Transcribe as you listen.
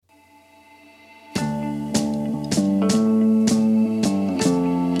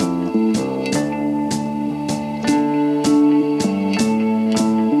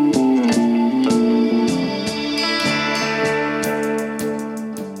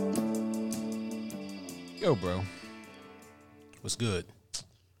Yo, bro. What's good?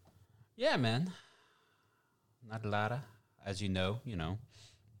 Yeah, man. Not a lot. As you know.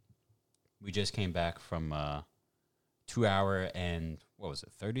 We just came back from 2 hour and,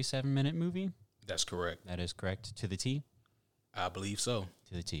 37-minute movie? That's correct. That is correct. To the T? I believe so.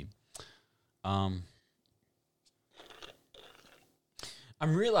 To the T. I'm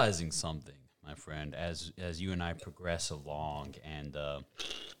realizing something, my friend, as you and I progress along and,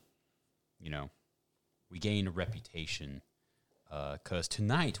 we gain a reputation. Because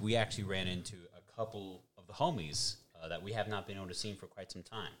tonight we actually ran into a couple of the homies that we have not been able to see for quite some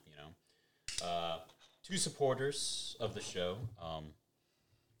time, two supporters of the show.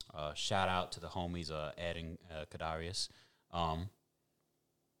 Shout out to the homies, Ed and Kadarius.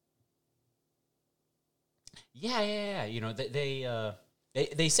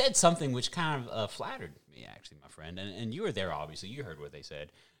 They said something which kind of flattered me, actually, my friend. And you were there, obviously. You heard what they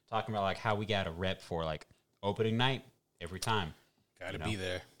said. Talking about, how we got a rep for, opening night every time. Gotta be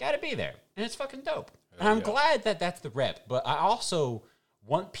there. Gotta be there. And it's fucking dope. And I'm glad that that's the rep. But I also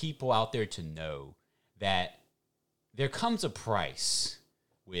want people out there to know that there comes a price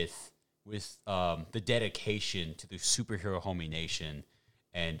with the dedication to the superhero homie nation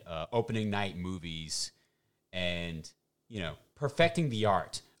and opening night movies and, perfecting the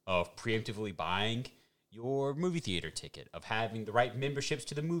art of preemptively buying your movie theater ticket, of having the right memberships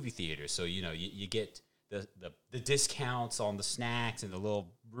to the movie theater. So, you get the discounts on the snacks and the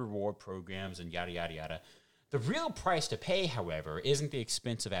little reward programs and yada, yada, yada. The real price to pay, however, isn't the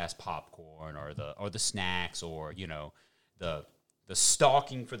expensive ass popcorn or the snacks or, the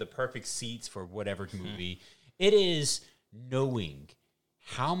stalking for the perfect seats for whatever movie. It is knowing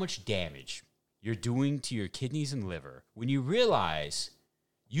how much damage you're doing to your kidneys and liver when you realize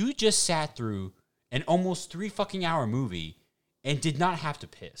you just sat through an almost 3 fucking hour movie and did not have to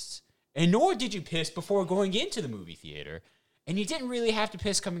piss. And nor did you piss before going into the movie theater, and you didn't really have to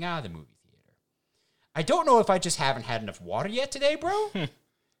piss coming out of the movie theater. I don't know if I just haven't had enough water yet today, bro.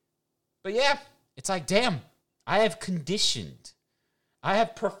 But yeah, it's like, damn, I have conditioned. I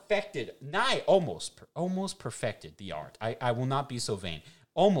have perfected, almost perfected the art. I will not be so vain.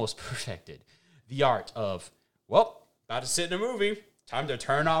 Almost perfected the art of, about to sit in a movie. Time to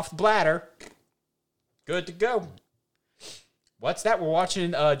turn off the bladder. Good to go. What's that? We're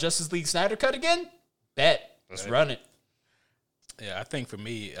watching Justice League Snyder Cut again? Bet. Let's run it. Yeah, I think for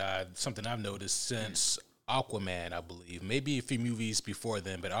me, something I've noticed since Aquaman, I believe, maybe a few movies before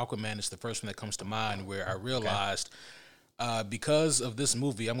then, but Aquaman is the first one that comes to mind where I realized because of this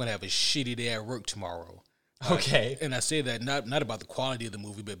movie, I'm going to have a shitty day at work tomorrow. Okay. And I say that not about the quality of the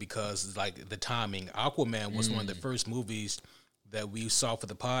movie, but because the timing. Aquaman was one of the first movies that we saw for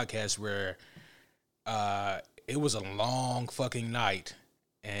the podcast where it was a long fucking night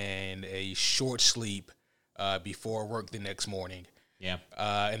and a short sleep before work the next morning. Yeah.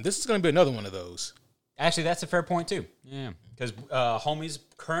 And this is going to be another one of those. Actually, that's a fair point, too. Yeah. Because, homies,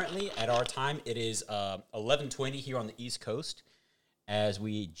 currently, at our time, it is 11:20 here on the East Coast. As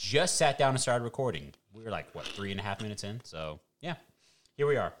we just sat down and started recording. We were 3.5 minutes in? So, yeah. Here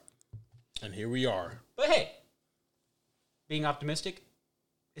we are. And here we are. But, hey, being optimistic,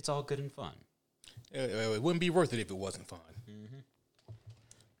 it's all good and fun. It wouldn't be worth it if it wasn't fun. Mm-hmm.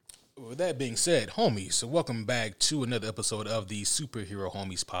 With that being said, homies, so welcome back to another episode of the Superhero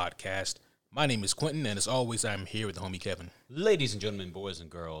Homies podcast. My name is Quentin, and as always, I'm here with the homie Kevin. Ladies and gentlemen, boys and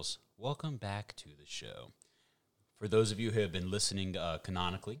girls, welcome back to the show. For those of you who have been listening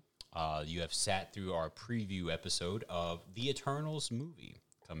canonically, you have sat through our preview episode of the Eternals movie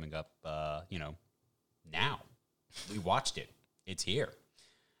coming up, now. We watched it. It's here.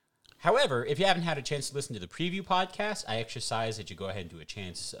 However, if you haven't had a chance to listen to the preview podcast, I exercise that you go ahead and do a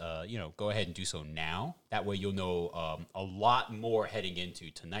chance, go ahead and do so now. That way you'll know a lot more heading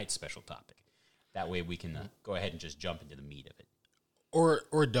into tonight's special topic. That way we can go ahead and just jump into the meat of it.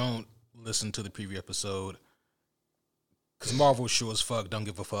 Or don't listen to the preview episode, because Marvel sure as fuck don't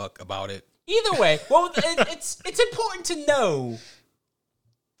give a fuck about it. Either way, well, it's important to know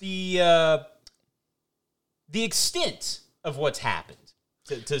the extent of what's happened.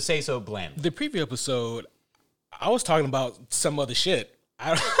 To say so blandly. The preview episode, I was talking about some other shit.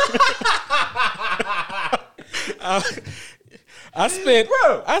 I spent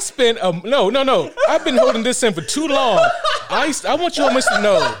no. I've been holding this in for too long. I want you almost to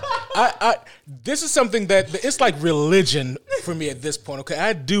know. This is something that it's like religion for me at this point. Okay,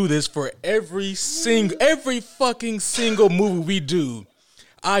 I do this for every fucking single movie we do.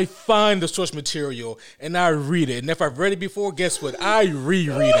 I find the source material and I read it. And if I've read it before, guess what? I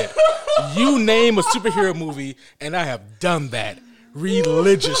reread it. You name a superhero movie, and I have done that.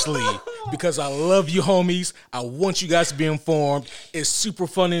 religiously because I love you, homies. I want you guys to be informed. It's super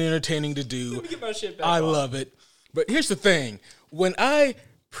fun and entertaining to do. Let me get my shit back I on. love it. But here's the thing. When I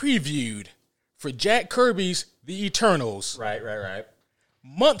previewed for Jack Kirby's The Eternals Right.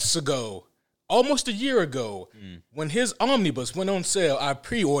 months ago, almost a year ago, when his omnibus went on sale, I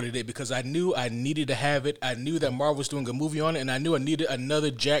pre-ordered it because I knew I needed to have it. I knew that Marvel was doing a movie on it, and I knew I needed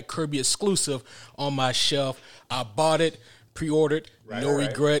another Jack Kirby exclusive on my shelf. I bought it, pre-ordered, no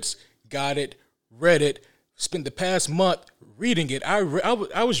regrets, got it, read it, spent the past month reading it. I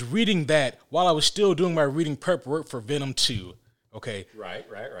was reading that while I was still doing my reading prep work for Venom 2. Okay? Right.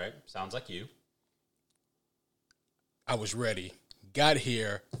 Sounds like you. I was ready. Got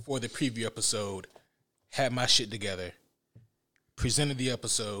here for the preview episode, had my shit together, presented the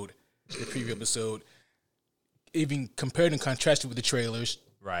preview episode, even compared and contrasted with the trailers.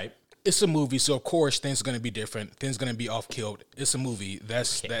 Right. It's a movie, so of course things are going to be different. Things are going to be off-kilter. It's a movie.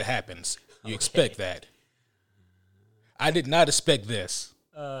 That happens. You expect that. I did not expect this.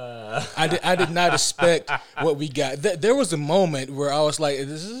 I did not expect what we got. There was a moment where I was like,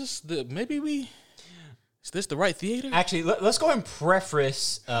 Is this the right theater? Actually, let's go and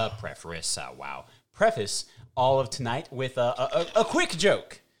preface all of tonight with a quick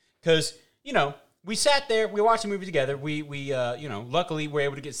joke. Because, we sat there, we watched the movie together. We luckily were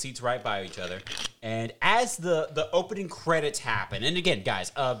able to get seats right by each other. And as the opening credits happen, and again,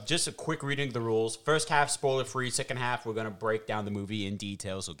 guys, just a quick reading of the rules. First half, spoiler-free. Second half, we're going to break down the movie in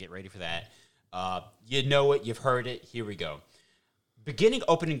detail, so get ready for that. You know it, you've heard it. Here we go. Beginning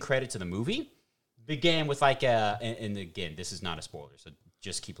opening credits of the movie began with and again, this is not a spoiler, so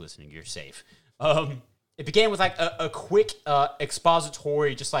just keep listening. You're safe. It began with a quick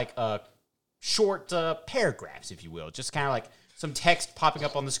expository, just short paragraphs, if you will, just kind of like some text popping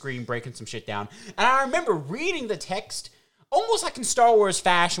up on the screen, breaking some shit down. And I remember reading the text almost like in Star Wars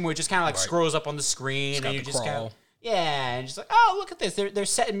fashion, where it just kind of scrolls up on the screen, and you just kind of and just like, oh, look at this, they're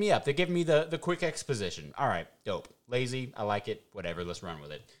setting me up, they're giving me the quick exposition. All right, dope, lazy, I like it, whatever, let's run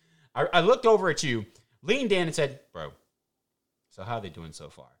with it. I looked over at you, leaned in, and said, bro, so how are they doing so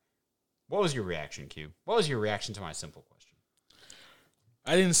far? What was your reaction, Q? What was your reaction to my simple question?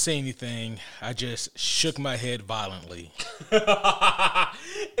 I didn't say anything. I just shook my head violently.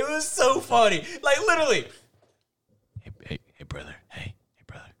 It was so funny. Like, literally. Hey, brother. Hey,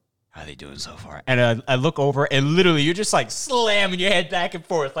 brother. How are they doing so far? And I look over, and literally, you're just, slamming your head back and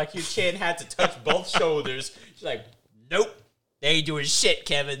forth, like your chin had to touch both shoulders. She's like, nope, they ain't doing shit,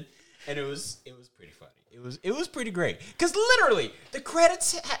 Kevin. And it was pretty funny. It was pretty great. Because literally, the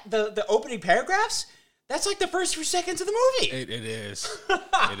credits, the opening paragraphs, that's like the first few seconds of the movie. It is.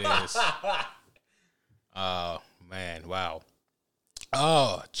 It is. Oh, man. Wow.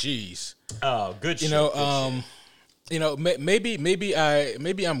 Oh, jeez. Oh, good shit.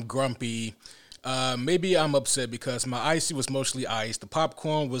 Maybe I'm grumpy. Maybe I'm upset because my icy was mostly ice. The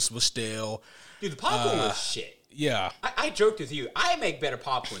popcorn was stale. Dude, the popcorn was shit. Yeah. I joked with you. I make better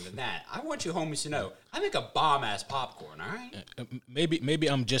popcorn than that. I want you homies to know. I make a bomb-ass popcorn, all right? Maybe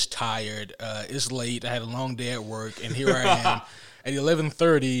I'm just tired. It's late. I had a long day at work, and here I am at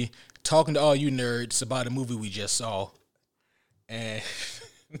 11:30 talking to all you nerds about a movie we just saw. And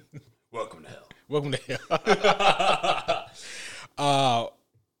welcome to hell. Welcome to hell.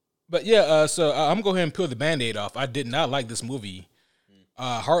 But yeah, so I'm going to go ahead and peel the Band-Aid off. I did not like this movie.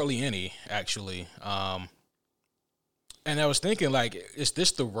 Hardly any, actually. And I was thinking, is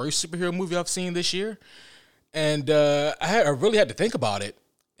this the worst superhero movie I've seen this year? And I really had to think about it.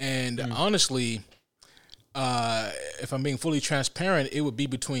 And honestly, if I'm being fully transparent, it would be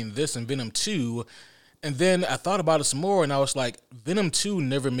between this and Venom 2. And then I thought about it some more, and I was like, Venom 2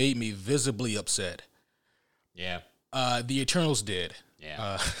 never made me visibly upset. Yeah. The Eternals did.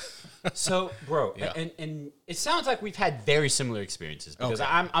 Yeah. So, bro, yeah. And it sounds like we've had very similar experiences because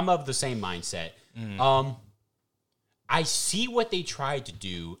I'm of the same mindset. I see what they tried to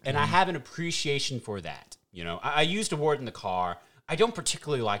do, and I have an appreciation for that. I used a word in the car. I don't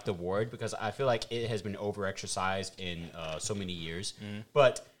particularly like the word because I feel like it has been over-exercised in so many years.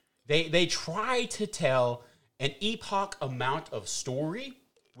 But they try to tell an epoch amount of story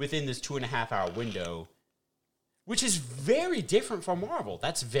within this 2.5-hour window, which is very different from Marvel.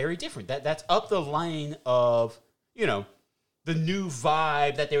 That's very different. That's up the line of, the new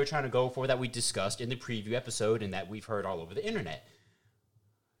vibe that they were trying to go for that we discussed in the preview episode and that we've heard all over the internet.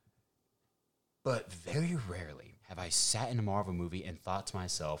 But very rarely have I sat in a Marvel movie and thought to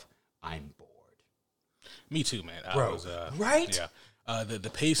myself, I'm bored. Me too, man. Bro, right? Yeah.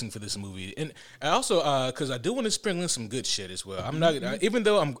 the pacing for this movie, and I also because I do want to sprinkle in some good shit as well. I'm not even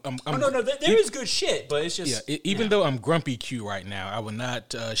though I'm no, there is good shit, but it's just even though I'm grumpy Q right now, I will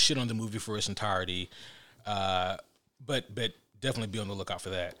not shit on the movie for its entirety, but definitely be on the lookout for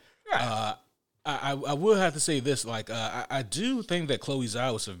that. Right. I will have to say this, like I do think that Chloe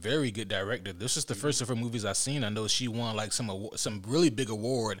Zhao is a very good director. This is the first of her movies I've seen. I know she won like some really big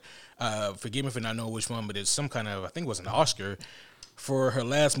award. Forgive me for not knowing which one, but it's some kind of, I think it was an Oscar for her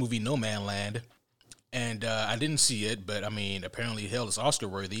last movie, No Man Land. And I didn't see it, but I mean, apparently hell is Oscar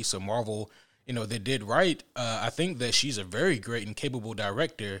worthy. So Marvel, they did right. I think that she's a very great and capable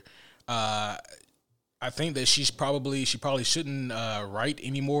director. I think that she probably shouldn't write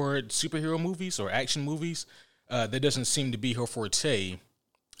any more superhero movies or action movies. That doesn't seem to be her forte,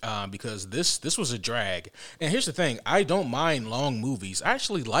 because this was a drag. And here's the thing: I don't mind long movies. I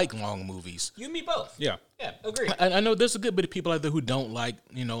actually like long movies. You and me both. Yeah, agree. I know there's a good bit of people out there who don't like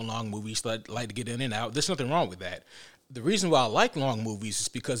long movies, that like to get in and out. There's nothing wrong with that. The reason why I like long movies is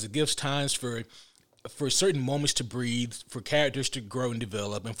because it gives times for certain moments to breathe, for characters to grow and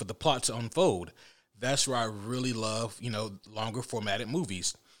develop, and for the plot to unfold. That's where I really love, longer formatted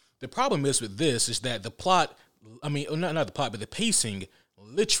movies. The problem is with this is that the plot, not the plot, but the pacing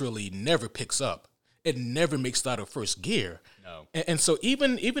literally never picks up. It never makes it out of first gear. No. And so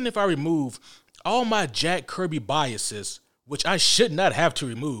even if I remove all my Jack Kirby biases, which I should not have to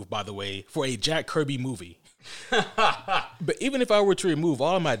remove, by the way, for a Jack Kirby movie. But even if I were to remove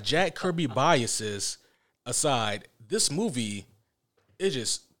all of my Jack Kirby biases aside, this movie is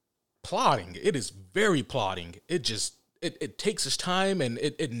just plotting. It is very plotting. It takes its time, and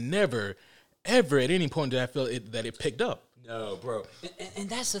it never, ever at any point did I feel that it picked up. No, bro. And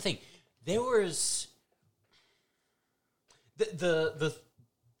that's the thing. There was the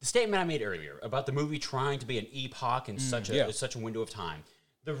statement I made earlier about the movie trying to be an epoch in such a window of time.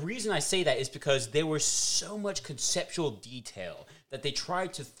 The reason I say that is because there was so much conceptual detail that they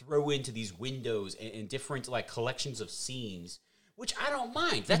tried to throw into these windows and different like collections of scenes, which I don't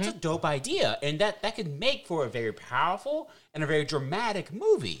mind. That's a dope idea, and that could make for a very powerful and a very dramatic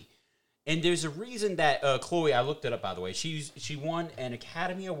movie. And there's a reason that Chloe, I looked it up, by the way, she won an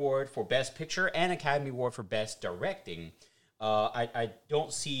Academy Award for Best Picture and Academy Award for Best Directing. I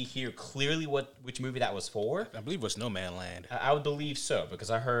don't see here clearly which movie that was for. I believe it was No Man Land. I would believe so,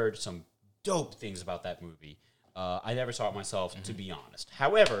 because I heard some dope things about that movie. I never saw it myself, to be honest.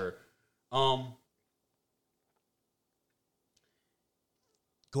 However,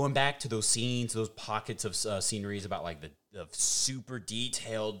 going back to those scenes, those pockets of sceneries about like the super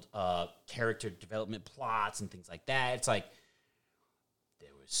detailed character development plots and things like that, it's like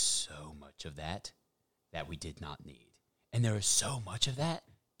there was so much of that we did not need. And there was so much of that,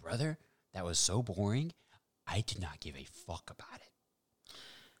 brother, that was so boring, I did not give a fuck about it.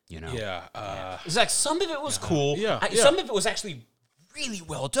 Yeah. It's like some of it was cool. Some of it was actually really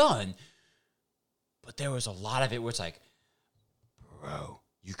well done. But there was a lot of it where it's like, bro,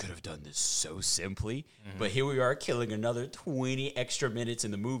 you could have done this so simply. But here we are killing another 20 extra minutes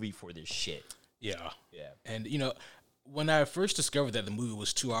in the movie for this shit. Yeah. And, when I first discovered that the movie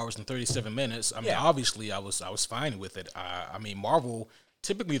was 2 hours and 37 minutes, obviously I was fine with it. Marvel,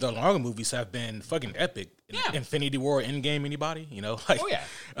 typically the longer movies have been fucking epic. Infinity War, Endgame, anybody?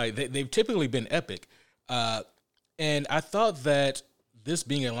 They've typically been epic. And I thought that this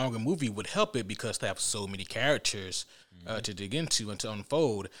being a longer movie would help it because they have so many characters to dig into and to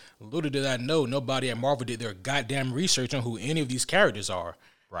unfold. Little did I know, nobody at Marvel did their goddamn research on who any of these characters are.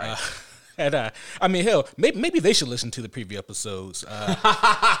 Right. And hell, maybe they should listen to the preview episodes.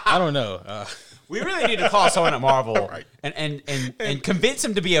 I don't know. We really need to call someone at Marvel and convince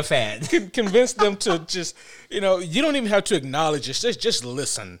them to be a fan. Convince them to just, you don't even have to acknowledge it. Just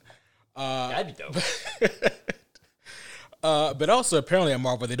listen. That'd be dope. But also, apparently at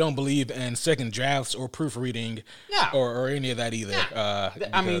Marvel, they don't believe in second drafts or proofreading or any of that either.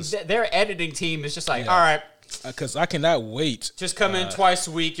 Their editing team is just like, all right. Because I cannot wait. Just come in twice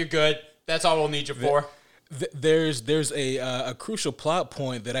a week. You're good. That's all we'll need you for. There's a crucial plot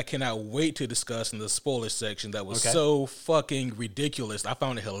point that I cannot wait to discuss in the spoiler section that was so fucking ridiculous. I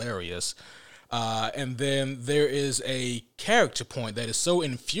found it hilarious. And then there is a character point that is so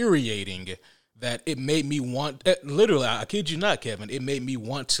infuriating that it made me want, literally, I kid you not, Kevin, it made me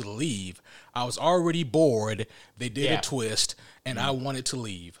want to leave. I was already bored. They did a twist, and I wanted to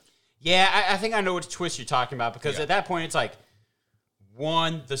leave. Yeah, I think I know which twist you're talking about, because at that point, it's like,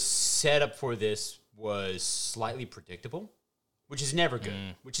 one, the setup for this was slightly predictable, which is never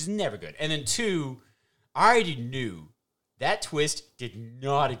good. And then two, I already knew that twist did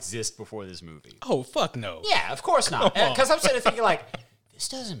not exist before this movie. Oh, fuck no. Yeah, of course not. Because I'm sitting there thinking, like, this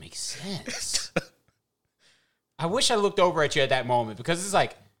doesn't make sense. I wish I looked over at you at that moment because it's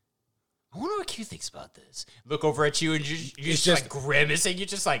like, I wonder what Q thinks about this. Look over at you and you're just like grimacing. You're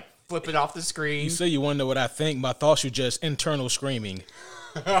just like flipping off the screen. You say you want to know what I think. My thoughts are just internal screaming.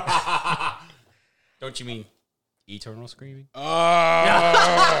 Don't you mean eternal screaming?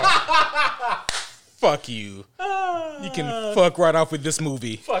 Fuck you. You can fuck right off with this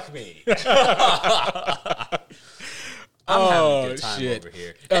movie. Fuck me. I'm having a good time over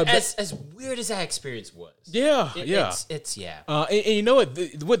here. As weird as that experience was. Yeah. It's yeah. And you know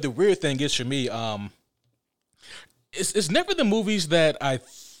what the weird thing is for me? It's never the movies that I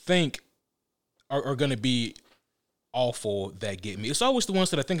think are going to be awful that get me. It's always the ones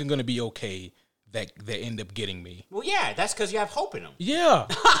that I think are going to be okay that end up getting me. Well, yeah, that's because you have hope in them. Yeah,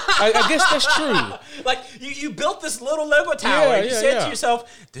 I guess that's true. Like, you built this little Lego tower, and you said to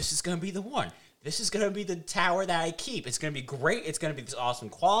yourself, this is going to be the one. This is going to be the tower that I keep. It's going to be great. It's going to be this awesome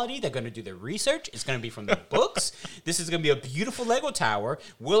quality. They're going to do their research. It's going to be from the books. This is going to be a beautiful Lego tower.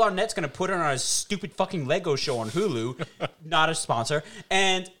 Will Arnett's going to put it on a stupid fucking Lego show on Hulu. Not a sponsor.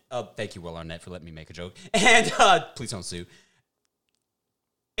 And thank you, Will Arnett, for letting me make a joke. And please don't sue.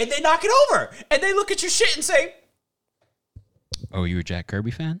 And they knock it over. And they look at your shit and say, oh, you a Jack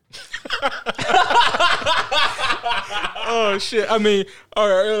Kirby fan? Oh, shit. I mean, all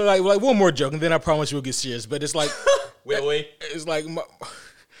right, like one more joke, and then I promise we'll get serious. But it's like... Will we? It's like,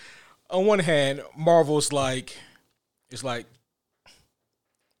 on one hand, Marvel's like... It's like,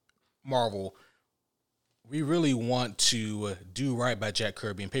 Marvel, we really want to do right by Jack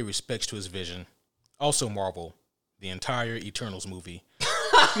Kirby and pay respects to his vision. Also, Marvel, the entire Eternals movie.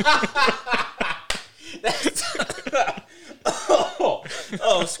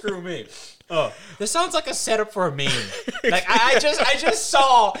 Oh, screw me. Oh, this sounds like a setup for a meme. Like I just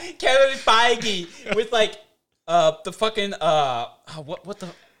saw Kevin Feige with like the fucking the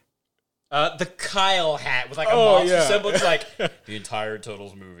Kyle hat with like a monster symbol. It's like the entire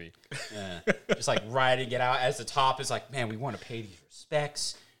Turtles movie. Just like writing it out as the top is like, man, we want to pay these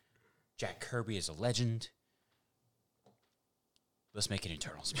respects. Jack Kirby is a legend. Let's make an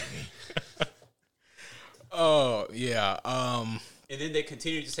Eternals movie. Oh, yeah. And then they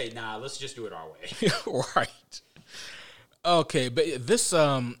continue to say, nah, let's just do it our way. Right. Okay, but this,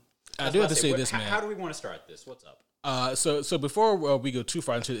 I do have to say this, man. How do we want to start this? What's up? So before we go too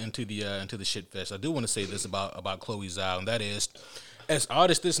far into the shit fest, I do want to say this about Chloe Zhao, and that is, as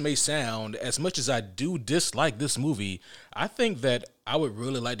odd as this may sound, as much as I do dislike this movie, I think that I would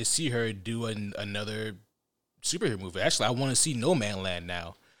really like to see her do another superhero movie. Actually, I want to see No Man Land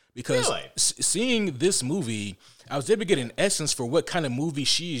now. Because seeing this movie, I was able to get an essence for what kind of movie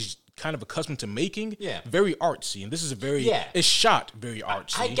she's kind of accustomed to making. Yeah. Very artsy. And this is it's shot very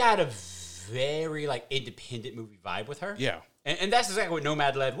artsy. I got a very, like, independent movie vibe with her. Yeah. And that's exactly what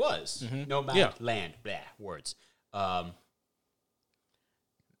Nomadland was. Mm-hmm. Nomadland, words. Not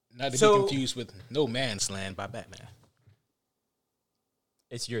to be confused with No Man's Land by Batman.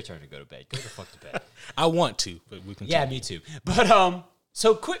 It's your turn to go to bed. Go the fuck to bed. I want to, but we can. Yeah, me too. But,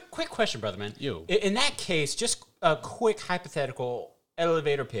 so quick question, brother man. Yo. In that case, just a quick hypothetical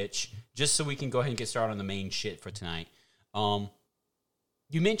elevator pitch, just so we can go ahead and get started on the main shit for tonight. You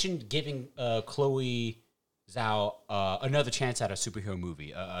mentioned giving Chloe Zhao another chance at a superhero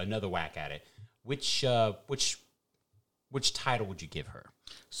movie, another whack at it. Which title would you give her?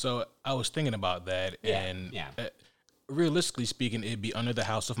 So I was thinking about that, and realistically speaking, it'd be Under the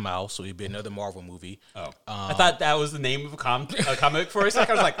House of Mouse, so it'd be another Marvel movie. Oh, I thought that was the name of a comic for a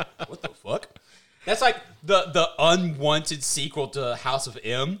second. I was like, what the fuck? That's like the unwanted sequel to House of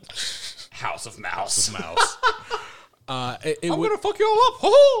M. House of Mouse. I'm gonna fuck you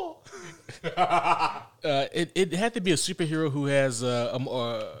all up. It had to be a superhero who has a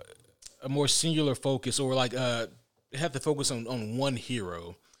more singular focus, or like it had to focus on one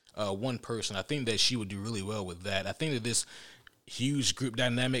hero. One person. I think that she would do really well with that. I think that this huge group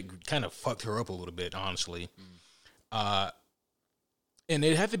dynamic kind of fucked her up a little bit, honestly. And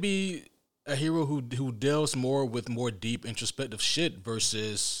it had to be a hero who delves more with more deep introspective shit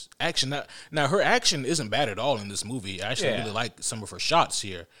versus action. Now her action isn't bad at all in this movie. I actually really like some of her shots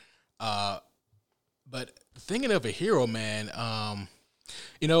here. But thinking of a hero, man,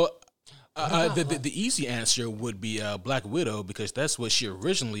 the easy answer would be Black Widow, because that's what she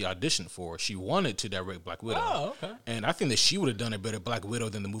originally auditioned for. She wanted to direct Black Widow. Oh, okay. And I think that she would have done a better Black Widow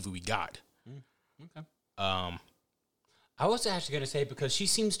than the movie we got. Okay. I was actually going to say, because she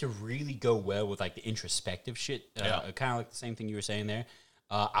seems to really go well with like the introspective shit, kind of like the same thing you were saying there.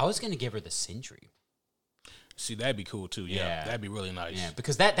 I was going to give her the Sentry. See, that'd be cool too. Yeah, that'd be really nice. Yeah,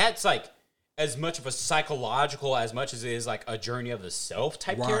 because that's like as much of a psychological as much as it is like a journey of the self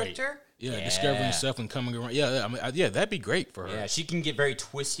type character. Yeah, discovering yourself and coming around. Yeah, I mean, that'd be great for her. Yeah, she can get very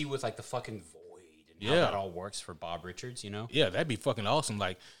twisty with like the fucking void and how that all works for Bob Richards. Yeah, that'd be fucking awesome.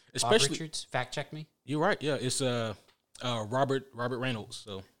 Like, especially Bob Richards. Fact check me. You're right. Yeah, it's Robert Reynolds.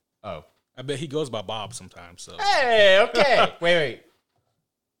 So I bet he goes by Bob sometimes. So hey, okay, wait.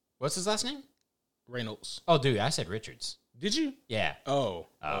 What's his last name? Reynolds. Oh, dude, I said Richards. Did you? Yeah. Oh,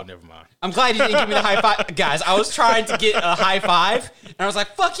 never mind. I'm glad you didn't give me the high five. Guys, I was trying to get a high five, and I was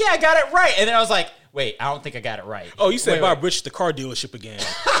like, fuck yeah, I got it right. And then I was like, wait, I don't think I got it right. Oh, you said Bob Richards, the car dealership again.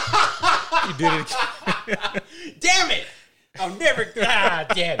 You did it. Damn it. I'll never.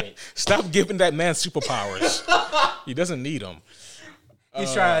 Damn it. Stop giving that man superpowers. He doesn't need them.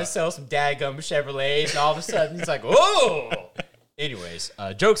 He's trying to sell some dadgum Chevrolets, and all of a sudden he's like, oh. Anyways,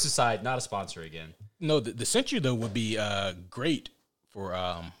 jokes aside, not a sponsor again. No, the Century though would be great for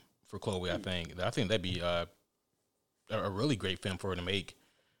Chloe. I think that'd be a really great film for her to make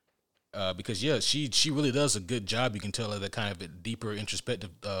because she really does a good job. You can tell her that kind of a deeper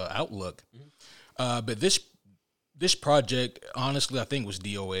introspective outlook. Mm-hmm. But this project, honestly, I think was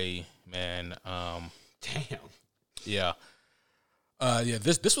DOA, man. Damn. Yeah.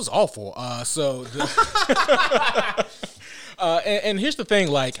 This was awful. And here's the thing,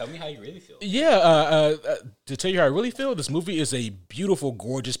 like, tell me how you really feel. Yeah, to tell you how I really feel, this movie is a beautiful,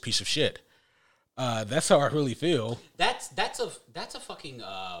 gorgeous piece of shit. That's how I really feel. That's a fucking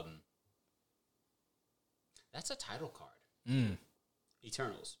that's a title card.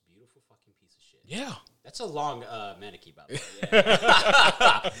 Eternals, beautiful fucking piece of shit. Yeah, that's a long manicky, by the way.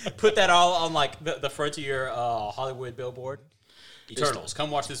 Yeah. Put that all on like the front of your Hollywood billboard. Eternals, come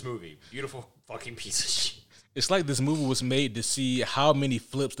watch this movie. Beautiful fucking piece of shit. It's like this movie was made to see how many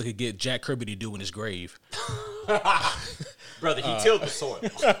flips they could get Jack Kirby to do in his grave. Brother, he tilled the soil.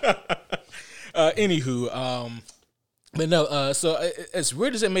 Anywho, but no, so as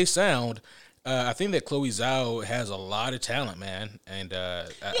weird as it may sound, I think that Chloe Zhao has a lot of talent, man. And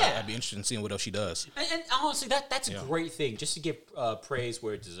I'd be interested in seeing what else she does. And honestly, that's a great thing, just to give praise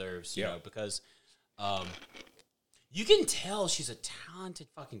where it deserves, you know, because you can tell she's a talented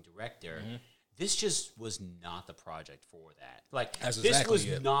fucking director. Mm-hmm. This just was not the project for that. Like, this was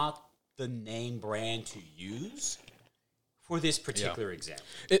not the name brand to use for this particular example.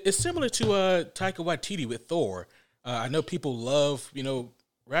 It's similar to Taika Waititi with Thor. I know people love,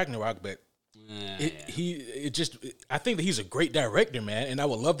 Ragnarok, but I think that he's a great director, man, and I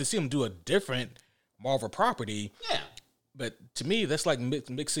would love to see him do a different Marvel property. Yeah. But to me, that's like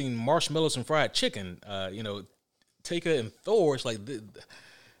mixing marshmallows and fried chicken. Taika and Thor, it's like...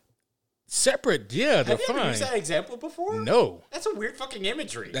 Separate, they're fine. Have you ever used that example before? No. That's a weird fucking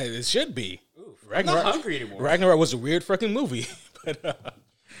imagery. It should be. Oof, I'm not hungry anymore. Ragnarok was a weird fucking movie. But,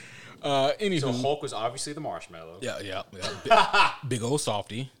 anywho. So Hulk was obviously the marshmallow. Yeah. Big old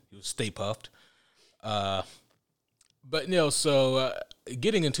softy. He was Stay Puffed. But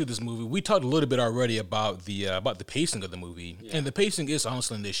getting into this movie, we talked a little bit already about the pacing of the movie. Yeah. And the pacing is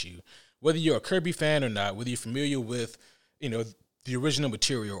honestly an issue. Whether you're a Kirby fan or not, whether you're familiar with, the original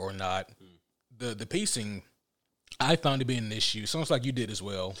material or not, the pacing, I found to be an issue. Sounds like you did as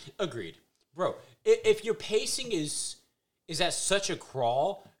well. Agreed. Bro, if your pacing is at such a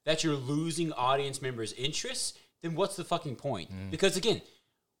crawl that you're losing audience members' interest, then what's the fucking point? Because again,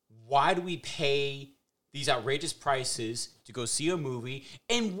 why do we pay these outrageous prices to go see a movie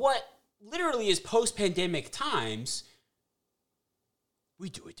in what literally is post-pandemic times? We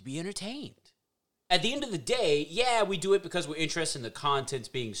do it to be entertained. At the end of the day, we do it because we're interested in the contents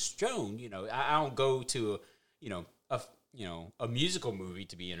being shown. I don't go to a musical movie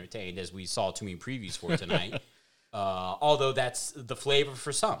to be entertained, as we saw too many previews for tonight. Although that's the flavor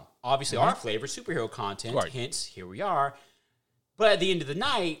for some. Obviously, our flavor, superhero content. Right. Hence, here we are. But at the end of the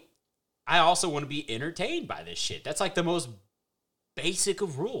night, I also want to be entertained by this shit. That's like the most basic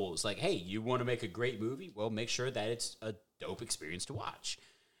of rules. Like, hey, you want to make a great movie? Well, make sure that it's a dope experience to watch.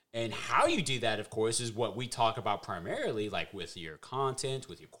 And how you do that, of course, is what we talk about primarily, like with your content,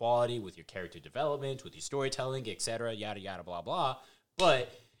 with your quality, with your character development, with your storytelling, etc., yada, yada, blah, blah.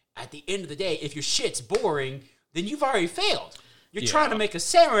 But at the end of the day, if your shit's boring, then you've already failed. You're trying to make a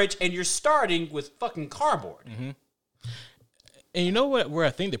sandwich, and you're starting with fucking cardboard. Mm-hmm. And you know what? Where I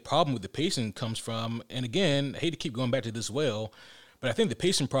think the problem with the pacing comes from, and again, I hate to keep going back to this but I think the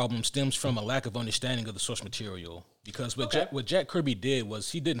pacing problem stems from a lack of understanding of the source material. Because what Jack Kirby did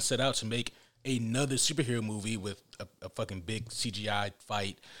was he didn't set out to make another superhero movie with a fucking big CGI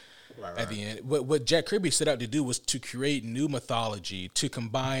fight at the end. What Jack Kirby set out to do was to create new mythology, to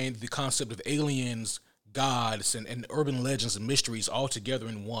combine the concept of aliens, gods and urban legends and mysteries all together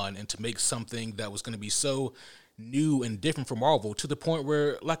in one, and to make something that was going to be so new and different from Marvel, to the point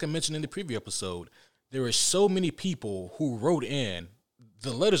where, like I mentioned in the preview episode, there are so many people who wrote in.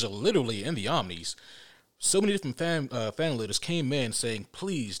 The letters are literally in the Omnis. So many different fan letters came in saying,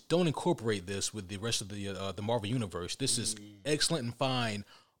 please don't incorporate this with the rest of the Marvel universe. This is excellent and fine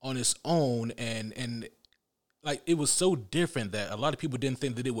on its own, and like, it was so different that a lot of people didn't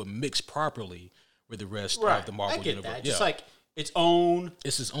think that it would mix properly with the rest of the Marvel universe. That. Just like its own,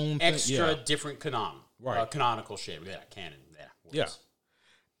 it's its own extra different canonical shit. Yeah, canon. Yeah.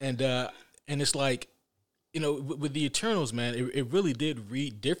 And it's like, with the Eternals, man, it really did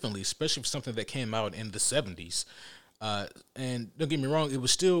read differently, especially for something that came out in the 70s. And don't get me wrong, it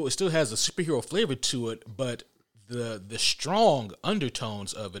still has a superhero flavor to it, but the strong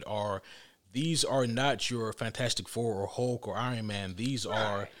undertones of it are, these are not your Fantastic Four or Hulk or Iron Man. These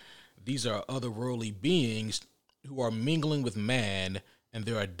are otherworldly beings who are mingling with man, and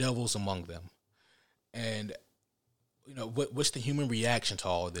there are devils among them. And what's the human reaction to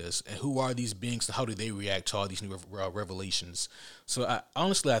all of this, and who are these beings, and how do they react to all these new revelations? So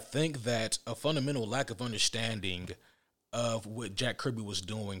I think that a fundamental lack of understanding of what Jack Kirby was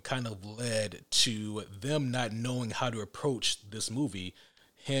doing kind of led to them not knowing how to approach this movie,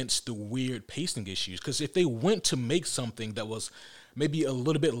 hence the weird pacing issues. Because if they went to make something that was maybe a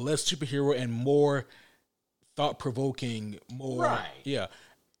little bit less superhero and more thought-provoking,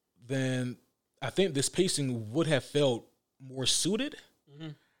 then I think this pacing would have felt more suited. Mm-hmm.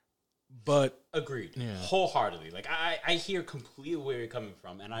 But agreed, wholeheartedly. Like, I hear completely where you're coming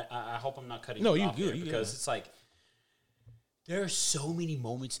from, and I hope I'm not cutting you off there, because it's like, there are so many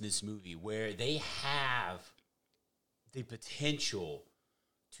moments in this movie where they have the potential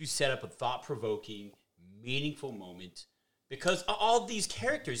to set up a thought-provoking, meaningful moment, because all of these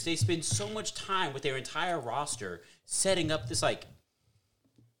characters, they spend so much time with their entire roster setting up this, like,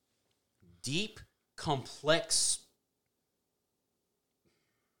 deep, complex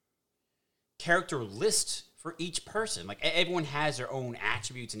character list for each person. Like, everyone has their own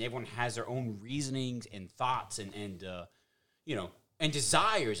attributes, and everyone has their own reasonings and thoughts and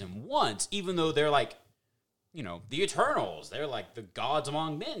desires and wants, even though they're like, the Eternals. They're like the gods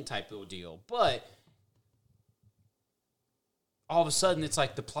among men type of deal. But all of a sudden, it's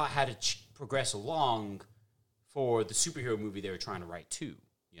like the plot had to progress along for the superhero movie they were trying to write too,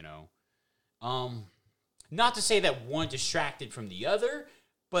 Not to say that one distracted from the other,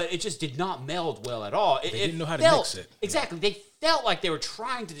 but it just did not meld well at all. They didn't know how to mix it. Exactly. They felt like they were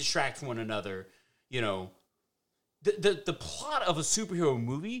trying to distract from one another, The plot of a superhero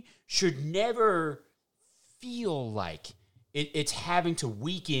movie should never feel like it's having to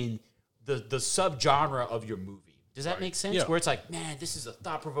weaken the subgenre of your movie. Does that make sense? Yeah. Where it's like, man, this is a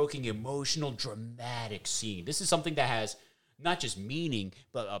thought-provoking, emotional, dramatic scene. This is something that has not just meaning,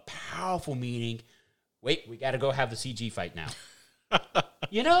 but a powerful meaning. Wait, we got to go have the CG fight now.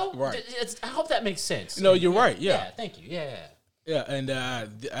 Right. I hope that makes sense. No, you're right. Yeah. Thank you. Yeah. Yeah, and I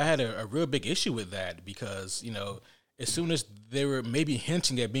had a real big issue with that because, as soon as they were maybe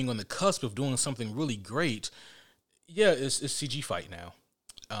hinting at being on the cusp of doing something really great, it's CG fight now.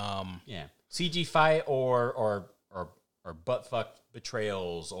 CG fight or buttfuck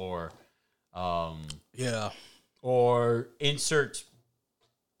betrayals or or insert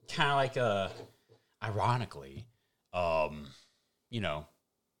kind of like ironically, a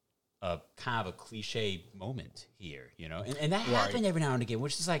kind of a cliche moment here, and that happened every now and again,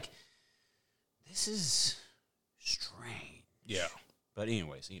 which is like, this is strange. Yeah. But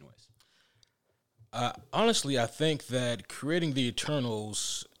anyways. Honestly, I think that creating the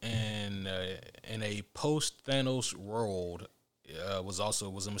Eternals in a post Thanos world was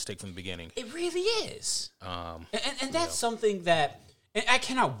a mistake from the beginning. It really is. And that's something that, and I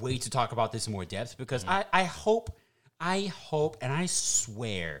cannot wait to talk about this in more depth, because I hope, and I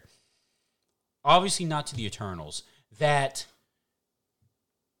swear, obviously not to the Eternals, that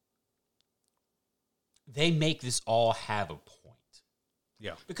they make this all have a point.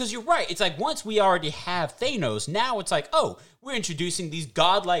 Yeah. Because you're right. It's like, once we already have Thanos, now it's like, oh, we're introducing these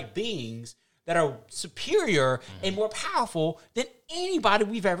godlike beings that are superior and more powerful than anybody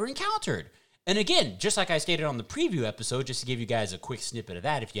we've ever encountered. And again, just like I stated on the preview episode, just to give you guys a quick snippet of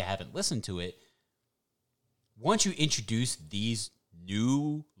that if you haven't listened to it, once you introduce these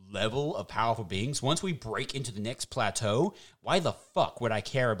new level of powerful beings, once we break into the next plateau, why the fuck would I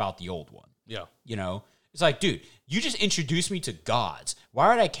care about the old one? Yeah. It's like, dude, you just introduced me to gods. Why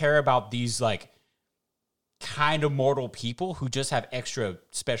would I care about these, like, kind of mortal people who just have extra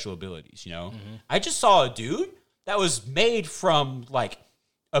special abilities, I just saw a dude that was made from, like,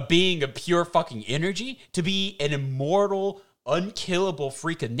 of being a pure fucking energy to be an immortal, unkillable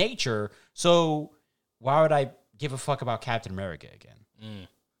freak of nature. So why would I give a fuck about Captain America again?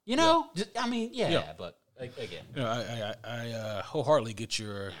 You know? I mean, but again. You know, I wholeheartedly get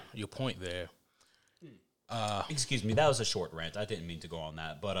your point there. Excuse me, that was a short rant. I didn't mean to go on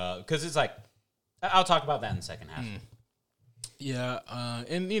that. But because it's like, I'll talk about that in the second half. Yeah,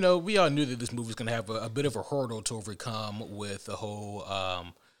 and, you know, we all knew that this movie was going to have a bit of a hurdle to overcome with the whole,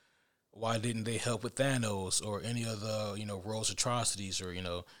 why didn't they help with Thanos or any other, you know, Roy's atrocities or, you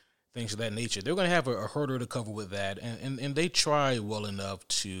know, things of that nature. They're going to have a hurdle to cover with that, and they try well enough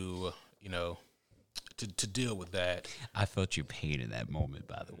to, you know, to deal with that. I felt your pain in that moment,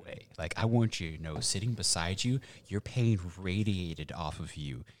 by the way. Like, I want you to know, sitting beside you, your pain radiated off of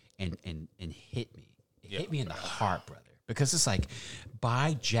you and hit me. It hit me in the heart, brother. Because it's like,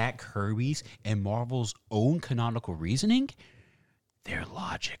 by Jack Kirby's and Marvel's own canonical reasoning, their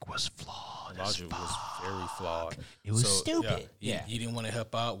logic was flawed. Logic was very flawed. It was stupid. Yeah. You didn't want to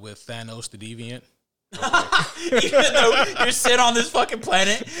help out with Thanos the Deviant? Even though you're sent on this fucking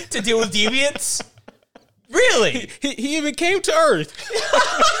planet to deal with deviants? Really? He even came to Earth.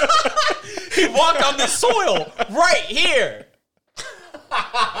 He walked on this soil right here.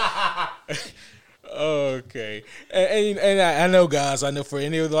 Okay, and I know, guys. I know for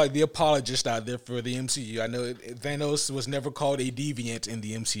any of the apologists out there for the MCU, I know Thanos was never called a deviant in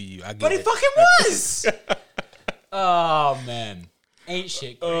the MCU. But he fucking was. Oh man, ain't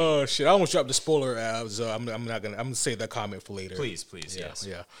shit great. Oh shit! I almost dropped the spoiler, so I'm gonna save that comment for later. Please, yes.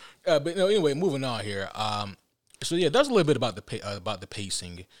 Yeah. But no, anyway, moving on here. So yeah, that's a little bit about the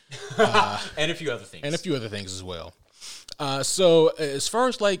pacing, and a few other things, as well. So as far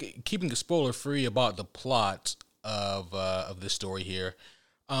as like keeping it spoiler free about the plot of this story here,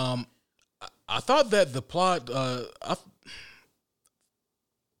 I thought that the plot, I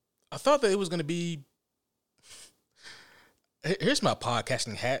thought that it was going to be. Here's my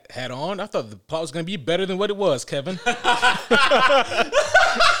podcasting hat on. I thought the plot was going to be better than what it was, Kevin. How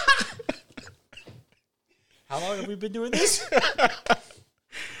long have we been doing this?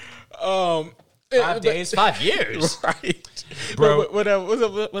 5 days, 5 years, right, bro? What I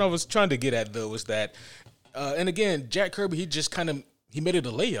was trying to get at though was that, and again, Jack Kirby, he just he made it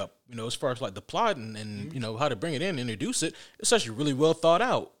a layup, you know, as far as like the plot and you know how to bring it in, introduce it. It's actually really well thought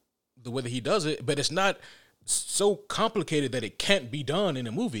out the way that he does it, but it's not so complicated that it can't be done in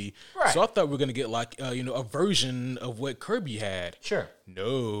a movie. Right. So I thought we were gonna get like you know, a version of what Kirby had. Sure.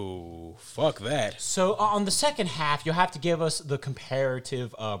 No, fuck that. So on the second half, you'll have to give us the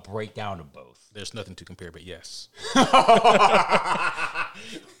comparative breakdown of both. There's nothing to compare, but yes.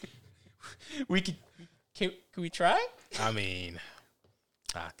 Can we try? I mean,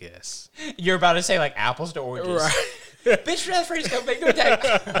 I guess. You're about to say like apples to oranges. Right. Bitch, that phrase gonna make no take.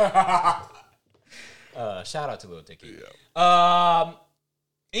 Shout out to Lil Dicky. Yeah.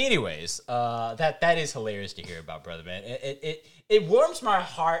 Anyways, that is hilarious to hear about, brother, man. It warms my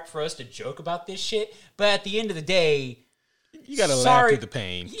heart for us to joke about this shit, but at the end of the day, you gotta laugh through the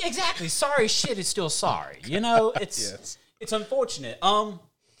pain. Yeah, exactly. Sorry shit is still sorry. You know, it's it's unfortunate.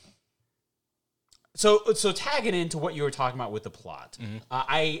 So tagging into what you were talking about with the plot,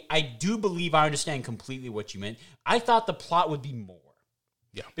 I do believe I understand completely what you meant. I thought the plot would be more.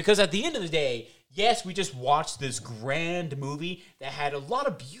 Yeah. Because at the end of the day, yes, we just watched this grand movie that had a lot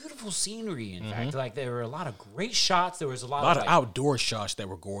of beautiful scenery. In fact, like there were a lot of great shots. There was a lot of outdoor shots that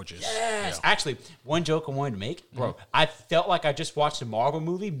were gorgeous. Yes. Yeah. Actually, one joke I wanted to make, bro, I felt like I just watched a Marvel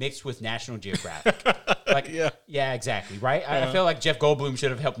movie mixed with National Geographic. Like, yeah, exactly, right? I feel like Jeff Goldblum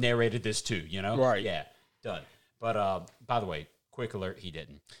should have helped narrated this too, you know? Right. Yeah, done. But by the way, quick alert, he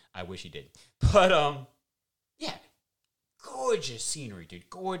didn't. I wish he did. But yeah, gorgeous scenery, dude.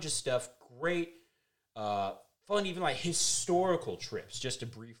 Gorgeous stuff. Great. Fun, even like historical trips, just to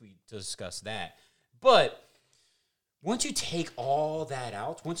briefly discuss that. But once you take all that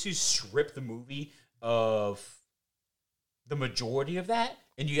out, once you strip the movie of the majority of that,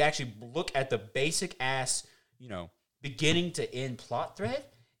 and you actually look at the basic ass, you know, beginning to end plot thread,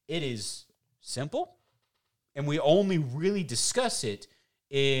 it is simple. And we only really discuss it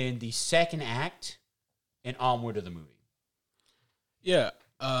in the second act and onward of the movie. Yeah.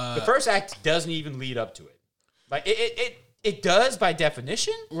 The first act doesn't even lead up to it. Like it does by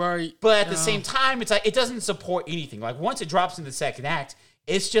definition, right? But at the same time, it's like it doesn't support anything. Like once it drops in the second act,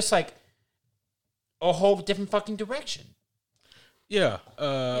 it's just like a whole different fucking direction. Yeah.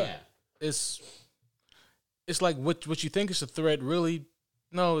 It's like what you think is a threat. Really,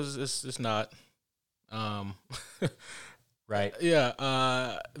 no, it's not. Right.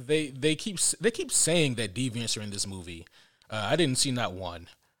 Yeah. They keep saying that deviants are in this movie. I didn't see not one.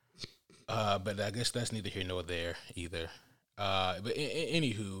 But I guess that's neither here nor there either. But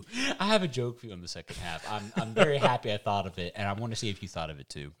anywho, I have a joke for you on the second half. I'm very happy I thought of it, and I want to see if you thought of it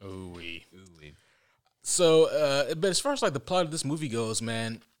too. Ooh-wee. So, but as far as like the plot of this movie goes,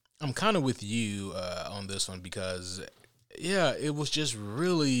 man, I'm kind of with you on this one because, yeah, it was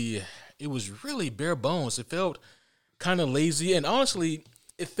really bare bones. It felt kind of lazy, and honestly,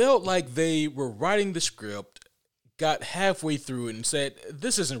 it felt like they were writing the script, got halfway through it, and said,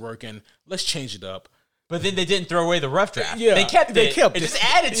 "This isn't working. Let's change it up." But then they didn't throw away the rough draft. Yeah, they kept it. It just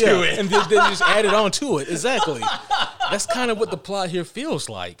added to it, and they just added on to it. Exactly. That's kind of what the plot here feels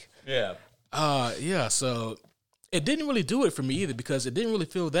like. Yeah. Yeah. So it didn't really do it for me either because it didn't really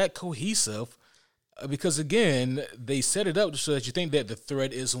feel that cohesive. Because again, they set it up so that you think that the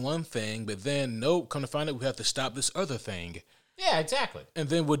threat is one thing, but then nope, come to find out we have to stop this other thing. Yeah, exactly. And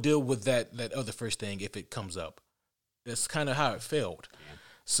then we'll deal with that other first thing if it comes up. That's kind of how it felt. Yeah.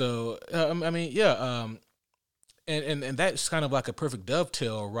 So I mean, yeah, and that's kind of like a perfect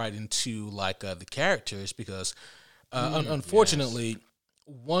dovetail right into like the characters because unfortunately,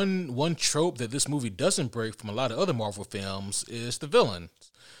 one trope that this movie doesn't break from a lot of other Marvel films is the villain.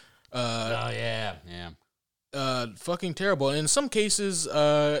 Fucking terrible. And in some cases,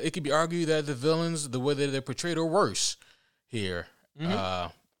 it could be argued that the villains, the way that they're portrayed, are worse here. Mm-hmm.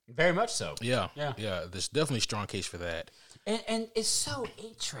 Very much so. Yeah. There's definitely a strong case for that. And it's so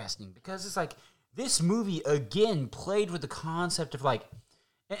interesting because it's like this movie again played with the concept of like,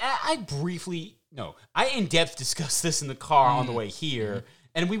 and I in depth discussed this in the car on the way here,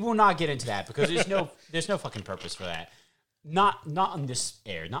 and we will not get into that because there's no fucking purpose for that. Not on this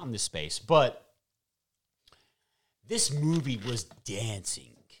air, not in this space, but this movie was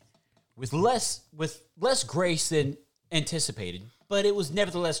dancing with less grace than anticipated, but it was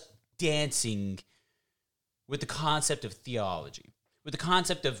nevertheless dancing with the concept of theology, with the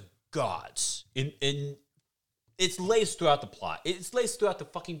concept of gods. And it's laced throughout the plot. It's laced throughout the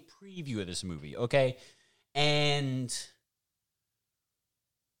fucking preview of this movie, okay? And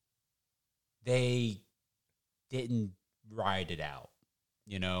they didn't ride it out,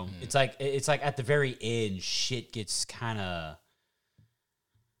 you know? It's like at the very end, shit gets kind of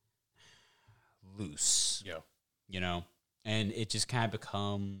loose. Yeah. You know? And it just kind of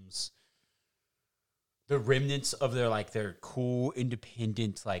becomes the remnants of their cool,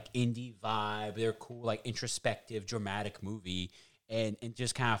 independent, like indie vibe, their cool, like introspective, dramatic movie, and it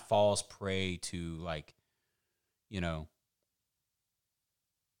just kind of falls prey to like, you know,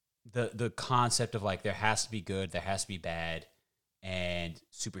 the concept of like there has to be good, there has to be bad, and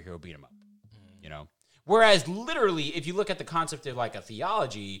superhero beat 'em up, you know. Whereas literally, if you look at the concept of like a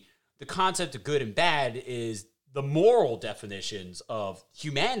theology, the concept of good and bad is the moral definitions of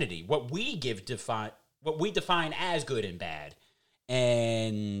humanity, what we define as good and bad.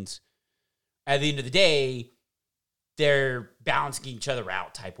 And at the end of the day, they're balancing each other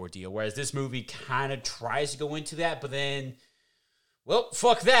out type ordeal. Whereas this movie kind of tries to go into that, but then, well,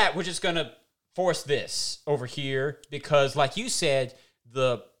 fuck that. We're just going to force this over here because, like you said,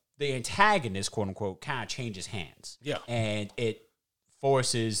 the antagonist, quote unquote, kind of changes hands. Yeah. And it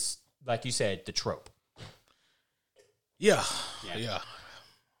forces, like you said, the trope. Yeah.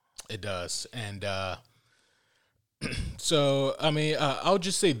 It does. And so, I mean, I'll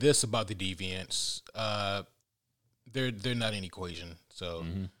just say this about the deviants. They're not an equation. So,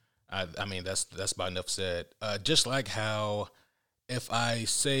 I mean, that's about enough said. Just like how if I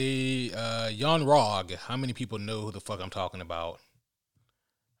say Jan Rog, how many people know who the fuck I'm talking about?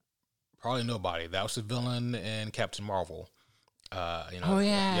 Probably nobody. That was the villain in Captain Marvel. You know, oh,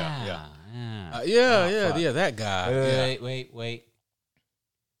 yeah. That guy. Wait.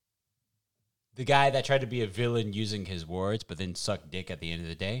 The guy that tried to be a villain using his words, but then sucked dick at the end of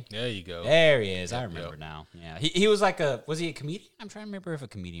the day. There you go. There he is. I remember now. Yeah, he was like was he a comedian? I'm trying to remember if a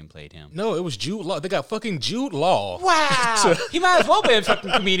comedian played him. No, it was Jude Law. They got fucking Jude Law. Wow, he might as well be a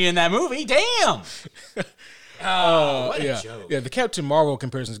fucking comedian in that movie. Damn. What a joke. Yeah, the Captain Marvel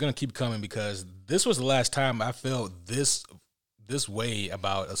comparison is gonna keep coming because this was the last time I felt this way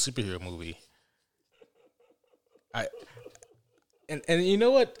about a superhero movie. And you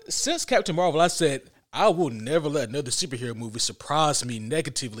know what? Since Captain Marvel, I said, I will never let another superhero movie surprise me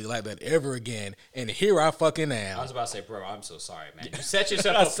negatively like that ever again. And here I fucking am. I was about to say, bro, I'm so sorry, man. You set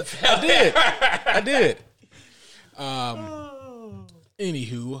yourself up. I did.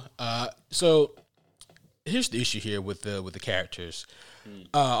 Anywho, so here's the issue here with the characters.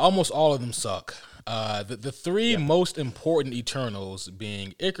 Almost all of them suck. The three most important Eternals,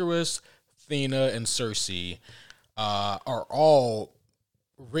 being Icarus, Athena, and Cersei, are all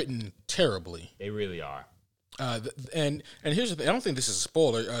written terribly. They really are. And here's the thing. I don't think this is a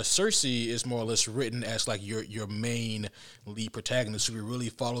spoiler. Cersei is more or less written as like your main lead protagonist, so we really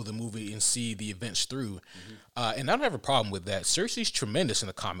follow the movie and see the events through. And I don't have a problem with that. Cersei's tremendous in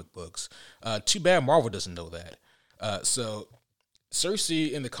the comic books. Too bad Marvel doesn't know that. So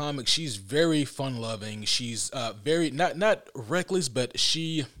Cersei in the comics, she's very fun-loving. She's very not reckless, but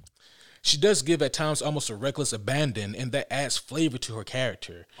she does give at times almost a reckless abandon, and that adds flavor to her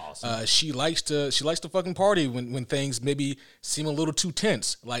character. Awesome. She likes to fucking party when things maybe seem a little too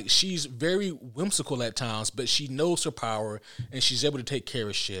tense. Like, she's very whimsical at times, but she knows her power and she's able to take care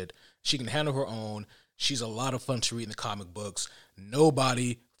of shit. She can handle her own. She's a lot of fun to read in the comic books.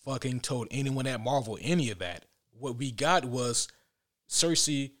 Nobody fucking told anyone at Marvel any of that. What we got was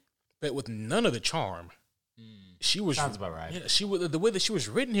Cersei, but with none of the charm. She was Sounds about right. Yeah, she was the way that she was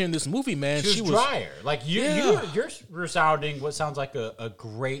written here in this movie, man. She was drier. Like you're resounding what sounds like a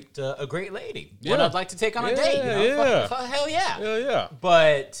great lady. Yeah. One I'd like to take on a date. You know? Yeah. Hell yeah. Yeah.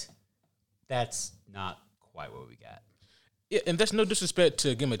 But that's not quite what we got. Yeah, and that's no disrespect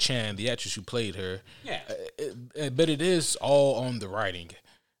to Gemma Chan, the actress who played her. Yeah. But it is all on the writing.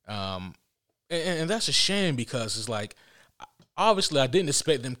 And that's a shame because it's like, obviously I didn't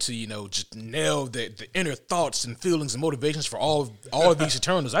expect them to, just nail the inner thoughts and feelings and motivations for all of these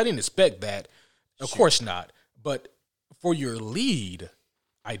Eternals. I didn't expect that. Of course not. But for your lead,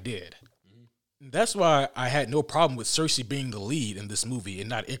 I did. That's why I had no problem with Cersei being the lead in this movie and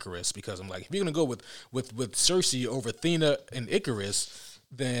not Icarus, because I'm like, if you're gonna go with Cersei over Athena and Icarus,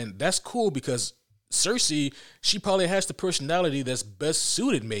 then that's cool, because Cersei, she probably has the personality that's best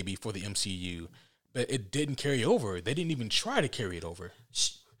suited maybe for the MCU, but it didn't carry over. They didn't even try to carry it over.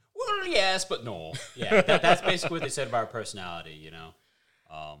 Well, yes, but no. Yeah, that's basically what they said about her personality.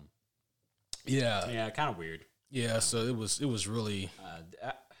 Yeah, kind of weird. Yeah, so it was really.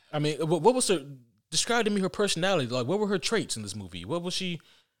 I mean, what was her? Describe to me her personality. Like, what were her traits in this movie? What was she?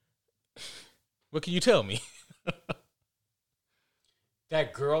 What can you tell me?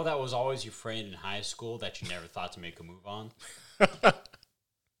 That girl that was always your friend in high school that you never thought to make a move on.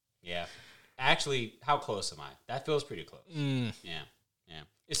 Yeah. Actually, how close am I? That feels pretty close. Yeah.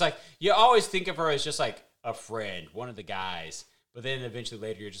 It's like, you always think of her as just like a friend, one of the guys, but then eventually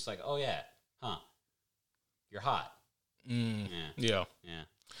later you're just like, oh yeah, you're hot. Yeah.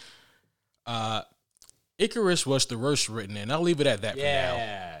 Icarus was the worst written, and I'll leave it at that for now.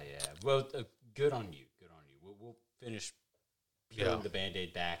 Yeah. Well, good on you. We'll finish peeling the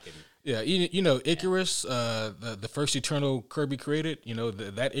Band-Aid back. And Icarus, the first Eternal Kirby created,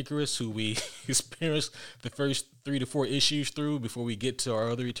 that Icarus who we experienced the first 3 to 4 issues through before we get to our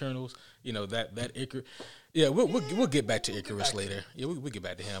other Eternals, that Icarus. Yeah, we'll get back to Icarus later. Yeah, we'll get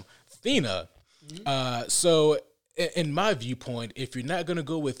back to him. Athena. So in my viewpoint, if you're not going to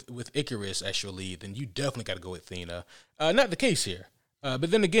go with Icarus as your lead, then you definitely got to go with Athena. Not the case here.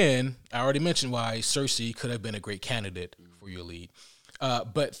 But then again, I already mentioned why Cersei could have been a great candidate for your lead.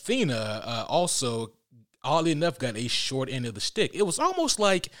 But Athena also, oddly enough, got a short end of the stick. It was almost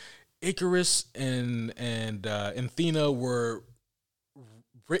like Icarus and Athena were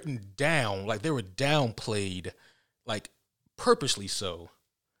written down, like they were downplayed, like purposely so.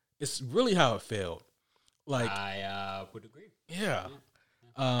 It's really how it felt. Like, I would agree. Yeah.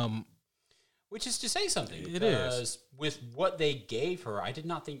 Which is to say something. It is. With what they gave her, I did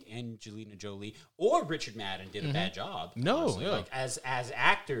not think Angelina Jolie or Richard Madden did a bad job. No, honestly. yeah. Like, as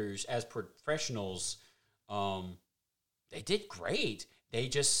actors, as professionals, they did great. They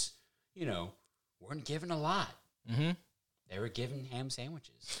just, weren't given a lot. Mm-hmm. They were given ham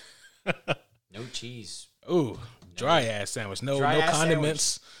sandwiches. No cheese. Ooh, dry ass sandwich. No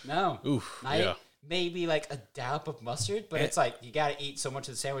condiments. Sandwich. No. Oof. Yeah. Maybe like a dollop of mustard, but it's like you got to eat so much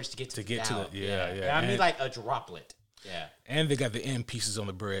of the sandwich to get to the dollop. Yeah. I mean, like a droplet. Yeah. And they got the end pieces on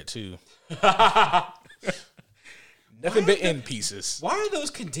the bread too. Nothing but end pieces. Why are those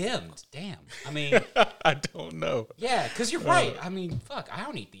condemned? Damn. I mean, I don't know. Yeah, because you're right. I mean, fuck, I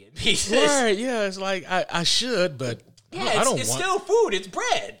don't eat the end pieces. Right? Yeah, it's like I should, but I don't want. It's still food. It's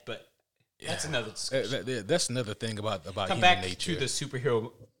bread, but that's another discussion. That's another thing about Come human back nature. to the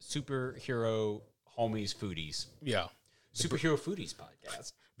superhero homies foodies. Yeah, superhero foodies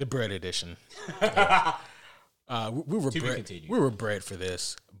podcast, the bread edition. We were bred. We were bred for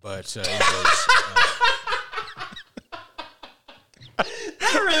this, but anyways,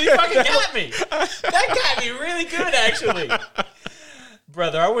 that really fucking got me. That got me really good, actually.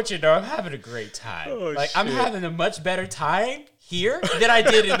 Brother, I want you to know I'm having a great time. I'm having a much better time here than I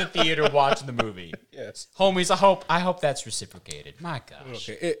did in the theater watching the movie. Yes, homies. I hope that's reciprocated. My gosh.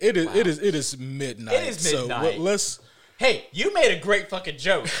 Okay, it is midnight. It is midnight. So let's. hey, you made a great fucking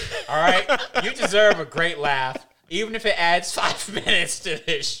joke. All right, you deserve a great laugh, even if it adds 5 minutes to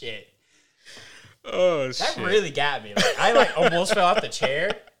this shit. Oh, that really got me. Like, I almost fell off the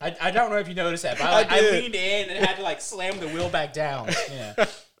chair. I don't know if you noticed that, but I leaned in and had to slam the wheel back down. Yeah.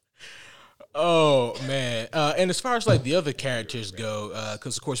 Oh man! And as far as the other characters go,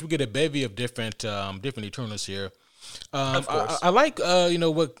 because of course we get a bevy of different Eternals here. Of course, I like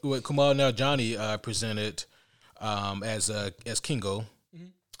what Kumail Nanjiani presented as Kingo.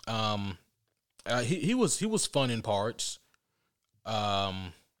 Mm-hmm. He was fun in parts.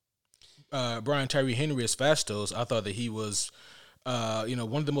 Brian Tyree Henry as Fastos, I thought that he was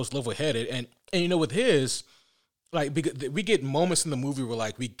one of the most level-headed, and with his. We get moments in the movie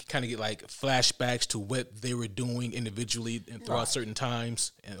where we kind of get flashbacks to what they were doing individually and throughout certain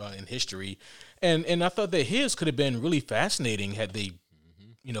times in history, and I thought that his could have been really fascinating had they,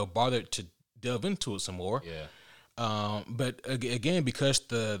 bothered to delve into it some more. Yeah. But again, because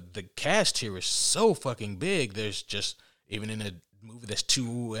the cast here is so fucking big, there's just even in a movie that's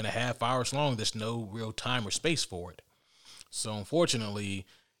 2.5 hours long, there's no real time or space for it. So unfortunately,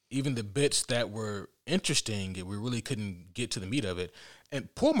 even the bits that were interesting, we really couldn't get to the meat of it.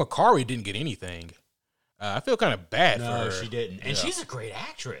 And poor Makari didn't get anything. I feel kind of bad for her. No, she didn't. And she's a great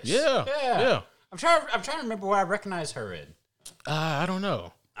actress. Yeah. I'm trying to remember what I recognize her in. I don't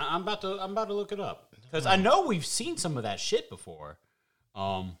know. I'm about to look it up because I know we've seen some of that shit before.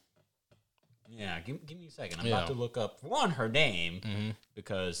 Yeah, give me a second. I'm about to look up her name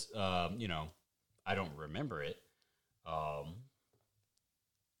because I don't remember it.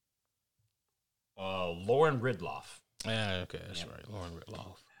 Lauren Ridloff. Yeah, okay, that's right. Lauren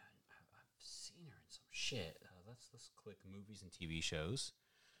Ridloff. I've seen her in some shit. Let's click movies and TV shows.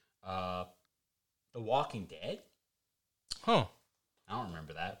 The Walking Dead. Huh. I don't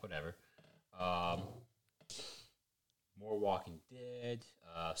remember that. Whatever. More Walking Dead.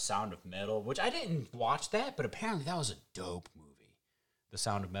 Sound of Metal, which I didn't watch that, but apparently that was a dope movie. The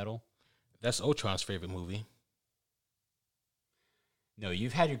Sound of Metal. That's Ultron's favorite movie. No,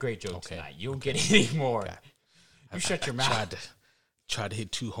 you've had your great joke tonight. You don't get any more. Okay. You shut your mouth. Tried to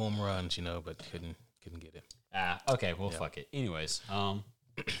hit 2 home runs, but couldn't get it. Okay, well, fuck it. Anyways,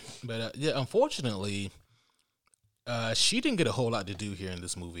 but unfortunately, she didn't get a whole lot to do here in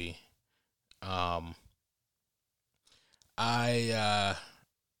this movie. I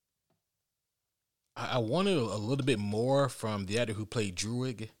wanted a little bit more from the actor who played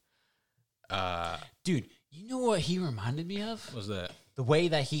Druig. Dude, you know what he reminded me of? What's that? The way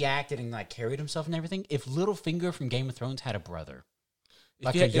that he acted and carried himself and everything. If Littlefinger from Game of Thrones had a brother,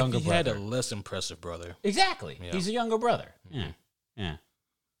 a younger brother, he had a less impressive brother. Exactly, he's a younger brother. Mm-hmm. Yeah.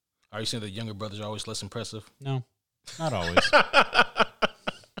 Are you saying that younger brothers are always less impressive? No, not always.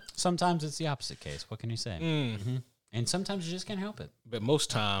 Sometimes it's the opposite case. What can you say? Mm-hmm. And sometimes you just can't help it. But most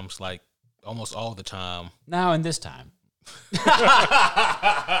times, almost all the time. Now and this time.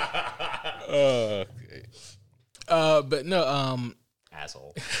 Okay. But no,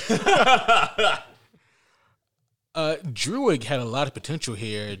 asshole. Druig had a lot of potential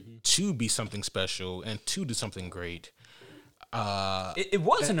here to be something special and to do something great. It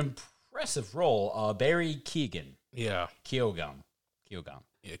was an impressive role. Barry Keoghan. Yeah. Keoghan.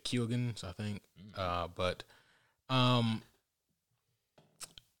 Yeah, Keoghan, I think. But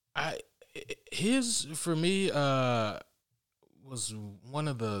his for me was one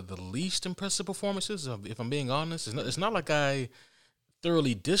of the least impressive performances. If I'm being honest, it's not like I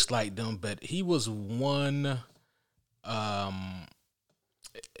thoroughly disliked him, but he was one.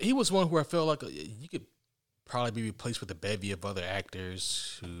 He was one where I felt like you could probably be replaced with a bevy of other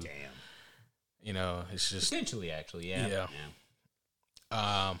actors who. Damn. It's just essentially actually, yeah.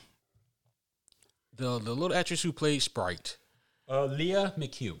 The little actress who played Sprite, Leah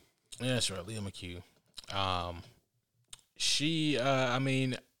McHugh. Yeah, that's right, Leah McHugh. She, I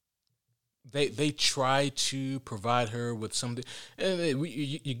mean, they try to provide her with something. And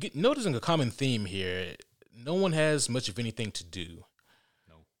you get noticing a common theme here. No one has much of anything to do.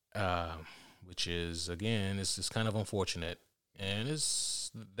 No. Which is again, it's kind of unfortunate, and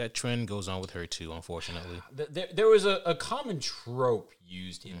that trend goes on with her too. Unfortunately, there was a common trope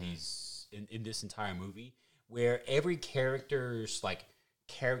used in in this entire movie where every character's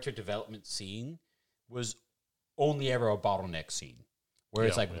character development scene was only ever a bottleneck scene, where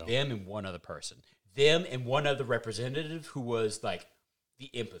it's them and one other person, them and one other representative who was the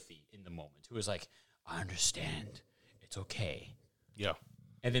empathy in the moment, who was I understand, it's okay,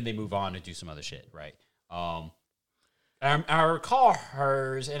 and then they move on and do some other shit, right? I recall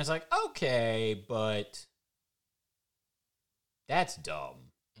hers, and it's okay, but that's dumb.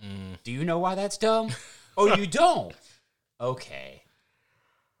 Do you know why that's dumb? Oh, you don't? okay.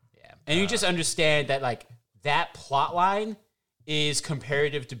 Yeah. And you just understand that, like, that plot line is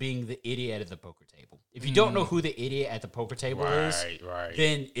comparative to being the idiot at the poker table. If you don't know who the idiot at the poker table is,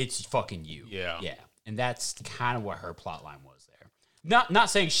 then it's fucking you. Yeah. Yeah. And that's kind of what her plot line was there. Not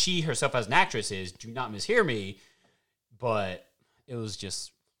saying she herself as an actress is, do not mishear me, but it was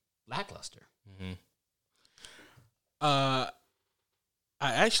just lackluster. Mm-hmm. I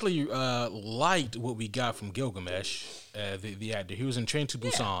actually liked what we got from Gilgamesh, the actor. He was in Train to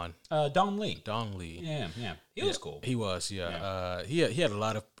Busan. Dong Lee. Yeah. He was cool. He was, He had a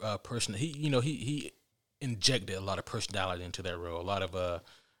lot of he injected a lot of personality into that role. A lot of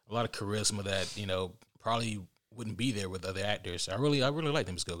charisma that probably wouldn't be there with other actors. I really liked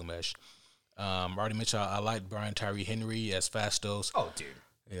him as Gilgamesh. I already mentioned I liked Brian Tyree Henry as Fastos. Oh, dude.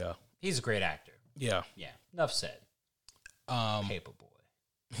 Yeah, he's a great actor. Yeah. Enough said. Paperboy.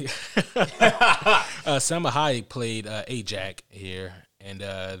 Salma Hayek played Ajak here, and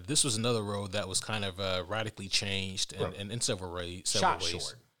this was another role that was kind of radically changed in several ways.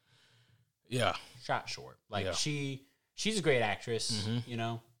 Short. Yeah. Shot short. Like, she's a great actress,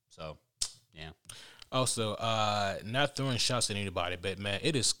 so, yeah. Also, not throwing shots at anybody, but, man,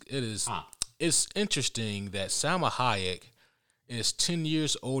 it's interesting that Salma Hayek is 10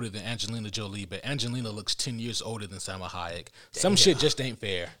 years older than Angelina Jolie, but Angelina looks 10 years older than Salma Hayek. Some shit just ain't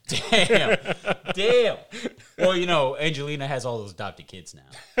fair. Damn. Well, Angelina has all those adopted kids now.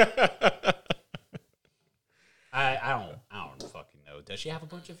 I don't fucking know. Does she have a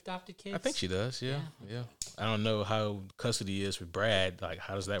bunch of adopted kids? I think she does, yeah. I don't know how custody is with Brad. Like,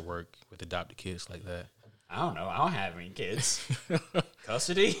 how does that work with adopted kids like that? I don't know. I don't have any kids.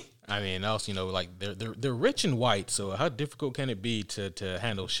 Custody? I mean, also, like, they're rich and white, so how difficult can it be to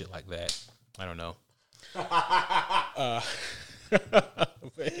handle shit like that? I don't know. I'm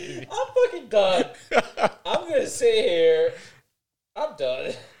fucking done. I'm going to sit here. I'm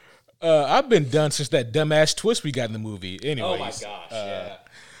done. I've been done since that dumbass twist we got in the movie. Anyways. Oh, my gosh, yeah.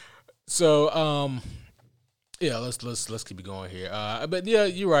 So, yeah, let's keep it going here. But yeah,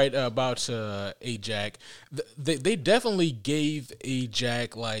 you're right about Ajak. They definitely gave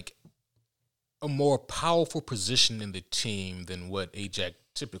Ajak like a more powerful position in the team than what Ajak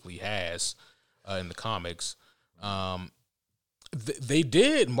typically has in the comics. Marvel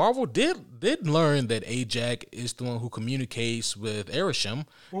did learn that Ajak is the one who communicates with Erisham.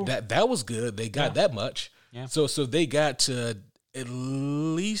 That was good. They got that much. Yeah. So they got to at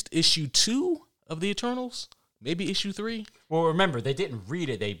least issue 2 of the Eternals. Maybe issue 3. Well, remember, they didn't read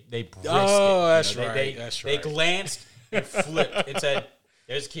it. They brisked it. Oh, that's right. They glanced and flipped and said,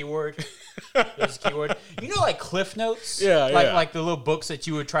 "There's a keyword. There's a keyword." Like Cliff Notes. Like the little books that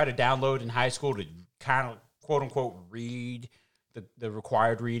you would try to download in high school to kind of quote unquote read the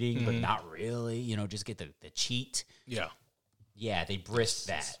required reading, but not really. Just get the cheat. Yeah. Yeah, they brisked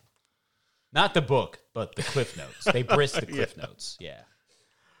that. Not the book, but the Cliff Notes. They brisked the Cliff Notes. Yeah.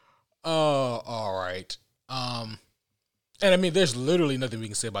 Oh, all right. And I mean, there's literally nothing we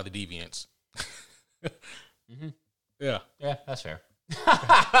can say about the Deviants. Yeah. Yeah, that's fair.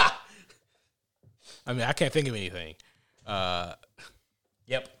 I mean, I can't think of anything.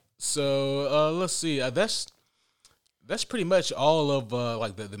 Yep. So let's see. That's pretty much all of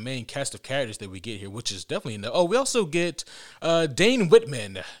like the main cast of characters that we get here, which is definitely we also get Dane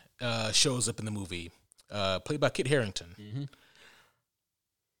Whitman shows up in the movie, played by Kit Harington. Mm-hmm.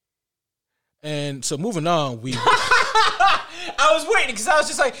 And so moving on, I was waiting because I was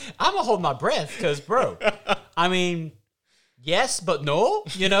just like, I'm gonna hold my breath because, bro, I mean, yes, but no,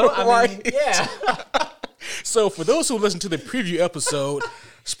 I mean, yeah. So for those who listen to the preview episode,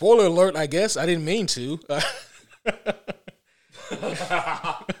 spoiler alert, I guess I didn't mean to. Fuck.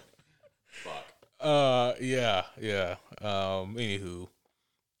 Yeah. Anywho.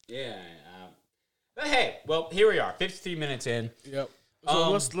 Yeah. But hey, well, here we are, 53 minutes in. Yep.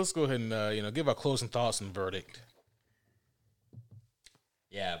 So let's go ahead and give our closing thoughts and verdict.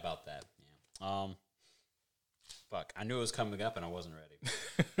 Yeah, about that. Yeah. Fuck. I knew it was coming up and I wasn't ready.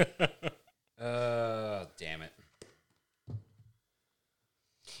 Damn it.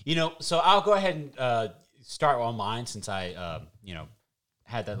 So I'll go ahead and start on mine since I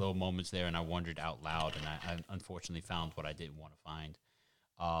had that little moments there and I wondered out loud and I unfortunately found what I didn't want to find.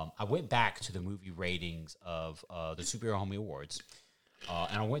 I went back to the movie ratings of the Superhero Homie Awards.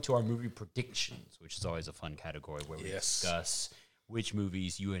 And I went to our movie predictions, which is always a fun category where we discuss which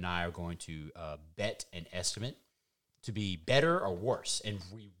movies you and I are going to bet and estimate to be better or worse, and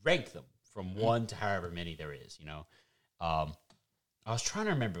we rank them from 1 to however many there is. I was trying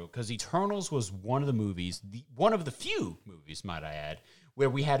to remember because Eternals was one of the movies, one of the few movies, might I add,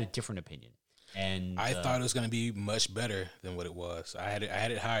 where we had a different opinion. And I thought it was going to be much better than what it was. I had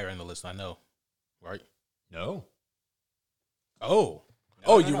it higher in the list. I know, right? No. Oh,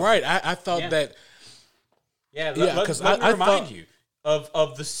 you're right. I thought that. Yeah, because let me I remind thought, you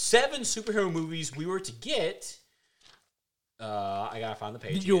of the 7 superhero movies we were to get. I gotta find the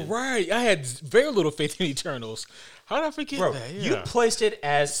page. You're again. right. I had very little faith in Eternals. How did I forget Bro, that? you placed it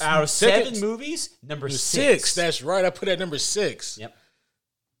as out of 7 movies, number 6. That's right. I put it at number 6. Yep.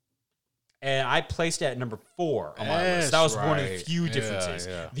 And I placed it at number 4 on my list. That was one of the few differences.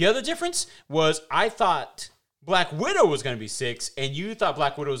 Yeah. The other difference was I thought Black Widow was going to be 6, and you thought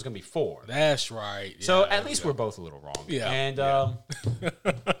Black Widow was going to be 4. That's right. So at least we're both a little wrong. Yeah.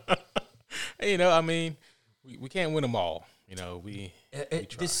 And I mean, we can't win them all. We try.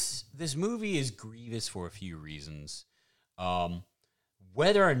 This movie is grievous for a few reasons.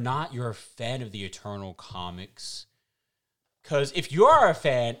 Whether or not you're a fan of the Eternal comics, because if you are a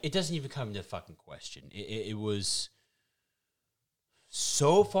fan, it doesn't even come into fucking question. It was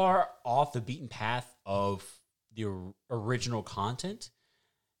so far off the beaten path of the original content,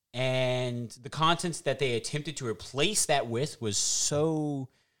 and the content that they attempted to replace that with was so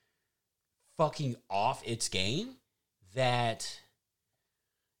fucking off its game that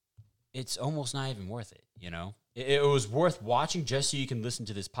it's almost not even worth it, It was worth watching just so you can listen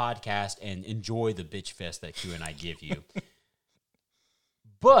to this podcast and enjoy the bitch fest that Q and I give you.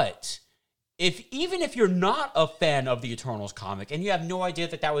 But even if you're not a fan of the Eternals comic and you have no idea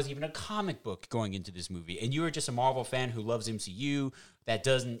that was even a comic book going into this movie, and you are just a Marvel fan who loves MCU that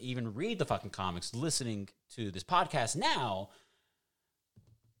doesn't even read the fucking comics, listening to this podcast now,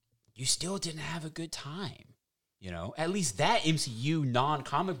 you still didn't have a good time. At least that MCU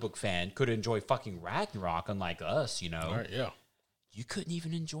non-comic book fan could enjoy fucking Ragnarok, unlike us, Right, yeah. You couldn't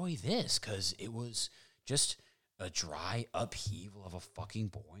even enjoy this because it was just a dry upheaval of a fucking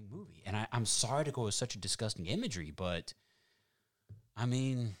boring movie. And I'm sorry to go with such a disgusting imagery, but I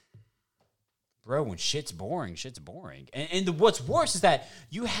mean, bro, when shit's boring, shit's boring. And what's worse is that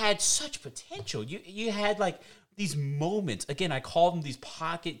you had such potential. You had like these moments. Again, I call them these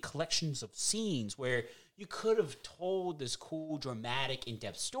pocket collections of scenes where you could have told this cool, dramatic,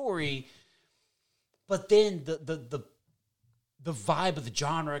 in-depth story, but then the vibe of the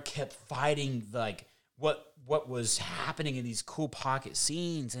genre kept fighting like what was happening in these cool pocket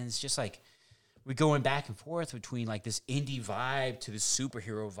scenes, and it's just like we're going back and forth between like this indie vibe to this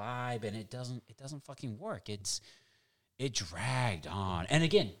superhero vibe, and it doesn't fucking work. It dragged on, and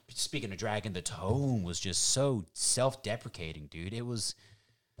again, speaking of dragging, the tone was just so self-deprecating, dude. It was.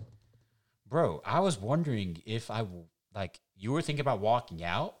 Bro, I was wondering if you were thinking about walking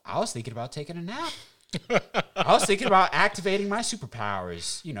out. I was thinking about taking a nap. I was thinking about activating my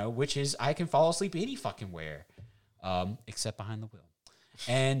superpowers, which is I can fall asleep any fucking where, except behind the wheel.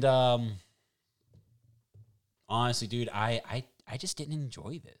 And honestly, dude, I just didn't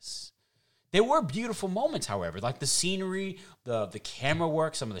enjoy this. There were beautiful moments, however, like the scenery, the camera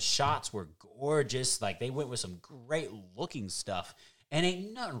work, some of the shots were gorgeous. Like they went with some great looking stuff. And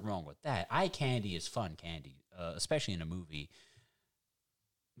ain't nothing wrong with that. Eye candy is fun candy, especially in a movie.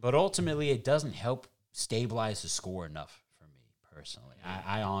 But ultimately, it doesn't help stabilize the score enough for me, personally.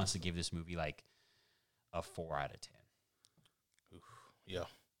 I honestly give this movie like a 4 out of 10. Yeah.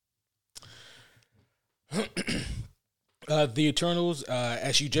 The Eternals,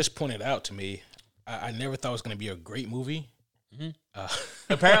 as you just pointed out to me, I never thought it was going to be a great movie. Mm-hmm.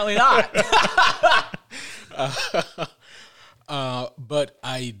 Apparently not. But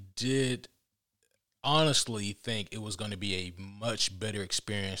I did honestly think it was going to be a much better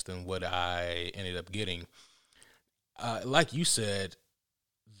experience than what I ended up getting. Like you said,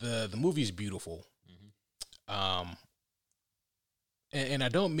 the movie is beautiful. Mm-hmm. And I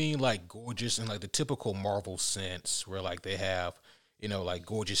don't mean like gorgeous in like the typical Marvel sense where like they have, like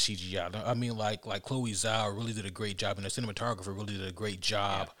gorgeous CGI. I mean like Chloe Zhao really did a great job, and the cinematographer really did a great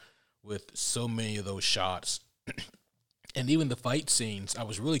job with so many of those shots. And even the fight scenes, I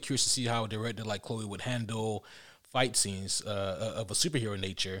was really curious to see how a director like Chloe would handle fight scenes of a superhero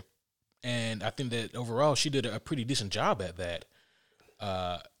nature. And I think that overall she did a pretty decent job at that.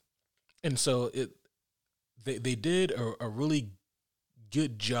 And so they did a really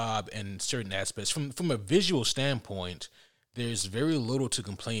good job in certain aspects. From a visual standpoint, there's very little to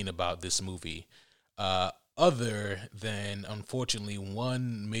complain about this movie. Other than, unfortunately,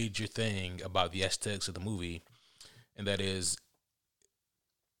 one major thing about the aesthetics of the movie. And that is,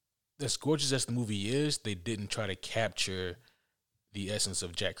 as gorgeous as the movie is, they didn't try to capture the essence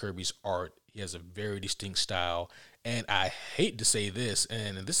of Jack Kirby's art. He has a very distinct style. And I hate to say this,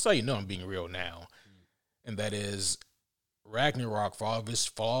 and this is how you know I'm being real now, and that is, Ragnarok, for all of its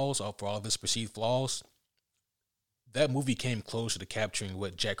flaws, or for all of its perceived flaws, that movie came closer to capturing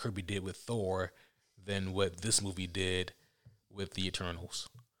what Jack Kirby did with Thor than what this movie did with the Eternals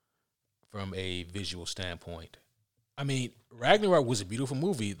from a visual standpoint. I mean, Ragnarok was a beautiful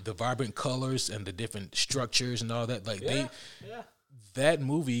movie. The vibrant colors and the different structures and all that. Like that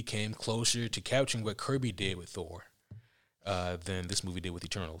movie came closer to capturing what Kirby did with Thor than this movie did with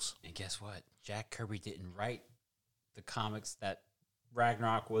Eternals. And guess what? Jack Kirby didn't write the comics that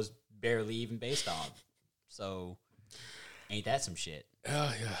Ragnarok was barely even based on. So, ain't that some shit?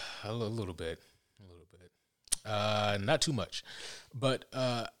 Yeah, a little bit. Not too much. But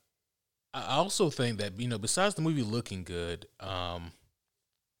I also think that, besides the movie looking good,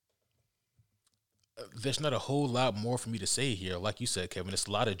 there's not a whole lot more for me to say here. Like you said, Kevin, it's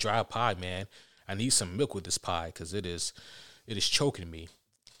a lot of dry pie, man. I need some milk with this pie because it is choking me.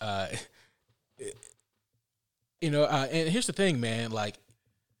 And here's the thing, man. Like,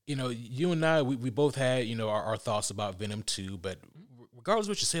 you and I, we both had, our thoughts about Venom 2, but regardless of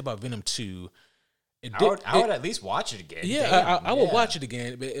what you say about Venom 2, I would at least watch it again. Yeah, I would watch it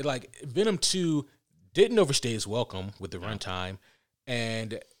again. But Venom 2 didn't overstay its welcome with the runtime,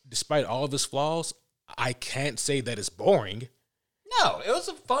 and despite all of its flaws, I can't say that it's boring. No, it was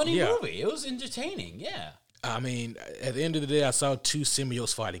a funny movie. It was entertaining. Yeah. I mean, at the end of the day, I saw two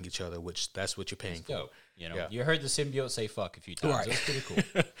symbiotes fighting each other, which that's what you're paying for. Dope. You heard the symbiote say "fuck" a few times. Right. That's pretty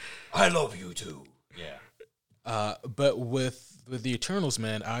cool. I love you too. Yeah. But with the Eternals,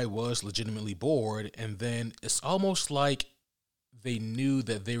 man, I was legitimately bored, and then it's almost like they knew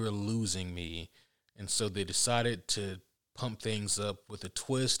that they were losing me, and so they decided to pump things up with a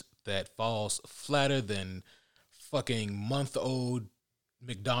twist that falls flatter than fucking month-old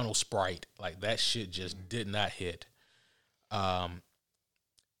McDonald's Sprite. Like, that shit just did not hit.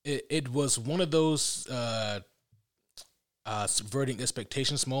 It was one of those subverting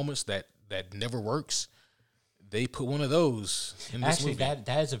expectations moments that never works. They put one of those in this movie. Actually,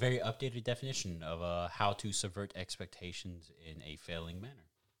 that is a very updated definition of how to subvert expectations in a failing manner.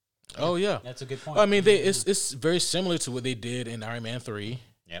 Oh, yeah. That's a good point. I mean, it's very similar to what they did in Iron Man 3.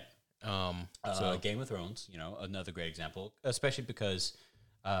 Yep. Game of Thrones, another great example, especially because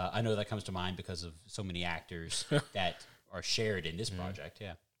I know that comes to mind because of so many actors that are shared in this project.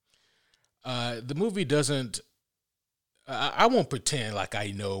 Yeah. The movie doesn't. I won't pretend like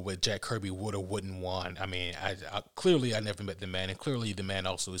I know what Jack Kirby would or wouldn't want. I mean, I clearly I never met the man, and clearly the man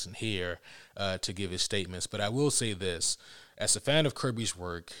also isn't here to give his statements. But I will say this: as a fan of Kirby's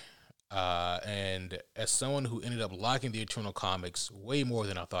work, and as someone who ended up liking the Eternal comics way more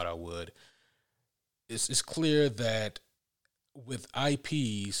than I thought I would, it's clear that with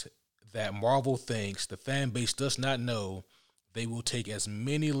IPs that Marvel thinks the fan base does not know, they will take as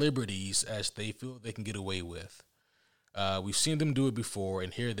many liberties as they feel they can get away with. We've seen them do it before,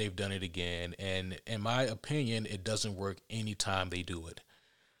 and here they've done it again. And in my opinion, it doesn't work anytime they do it.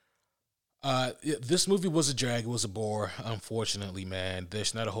 This movie was a drag. It was a bore, unfortunately, man.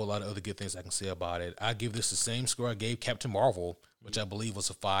 There's not a whole lot of other good things I can say about it. I give this the same score I gave Captain Marvel, which I believe was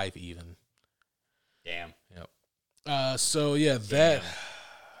a 5 even. Damn. Yep. So, yeah, that...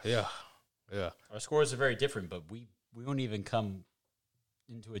 Damn. Yeah. Our scores are very different, but we won't even come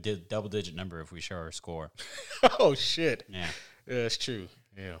into a double-digit number if we share our score. Oh, shit. Yeah. That's true.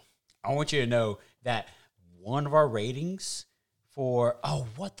 Yeah. I want you to know that one of our ratings for... Oh,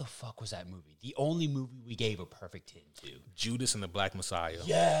 what the fuck was that movie? The only movie we gave a perfect 10 to. Judas and the Black Messiah.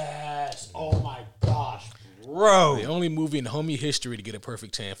 Yes! Oh, my gosh, bro. The only movie in homie history to get a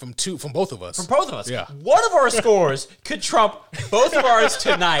perfect 10 from both of us. From both of us. Yeah. One of our scores could trump both of ours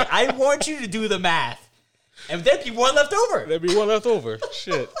tonight. I want you to do the math. And there'd be one left over.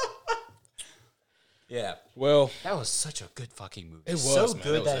 Shit. Yeah. Well, that was such a good fucking movie. It was so man.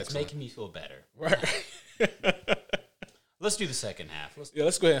 good that excellent. It's making me feel better. Right. Let's do the second half.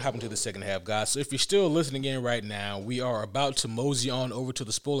 Let's go ahead and hop into the second half, guys. So if you're still listening in right now, we are about to mosey on over to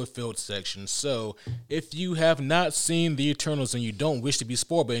the spoiler-filled section. So if you have not seen The Eternals and you don't wish to be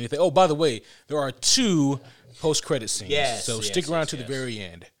spoiled by anything, oh, by the way, there are 2 post-credit scenes. Yes, so stick around to the very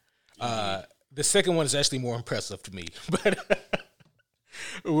end. The second one is actually more impressive to me, but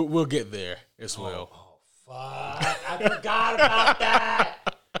we'll get there as well. Oh, fuck. I forgot about that.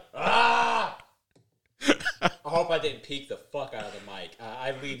 I hope I didn't peek the fuck out of the mic.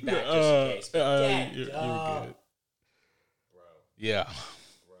 I leaned back just in case. But you're good. Bro. Yeah.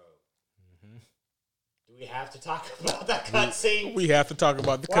 Bro. Mm-hmm. Do we have to talk about that cutscene? We have to talk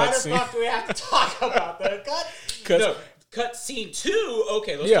about the cutscene. Why the fuck do we have to talk about the cutscene? No. Cutscene 2,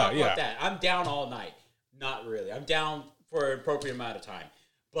 okay, let's talk about that. I'm down all night. Not really. I'm down for an appropriate amount of time.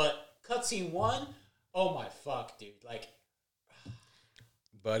 But cutscene 1, oh my fuck, dude. Like,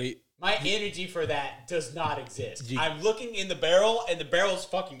 buddy. My energy for that does not exist. I'm looking in the barrel, and the barrel's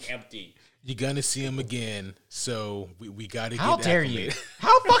fucking empty. You're gonna see him again, so we gotta get. How dare you?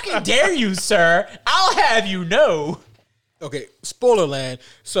 How fucking dare you, sir? I'll have you know. Okay, spoiler land.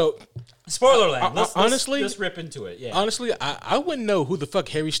 So, spoiler land. Honestly, let's rip into it. Yeah. Honestly, I wouldn't know who the fuck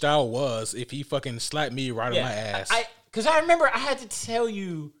Harry Styles was if he fucking slapped me right on my ass. Because I remember I had to tell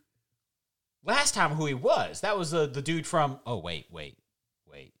you last time who he was. That was the dude from. Oh wait.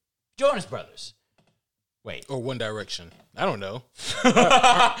 Jonas Brothers. Wait. Or One Direction. I don't know.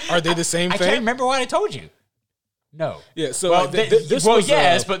 Are they the same thing? I can't remember what I told you. No. Yeah. So well, this was,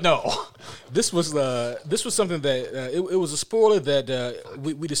 yes, but no. This was something that it was a spoiler that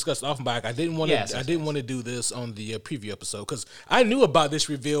we discussed off mic. I didn't want to do this on the preview episode because I knew about this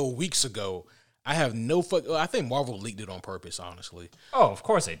reveal weeks ago. I have no fuck. I think Marvel leaked it on purpose. Honestly. Oh, of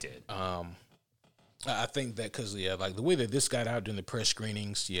course they did. I think that because like the way that this got out during the press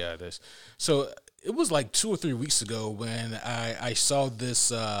screenings, so it was like 2 or 3 weeks ago when I saw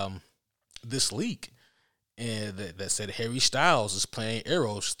this this leak and that said Harry Styles is playing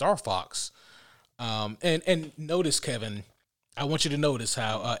Arrow Star Fox, and notice, Kevin, I want you to notice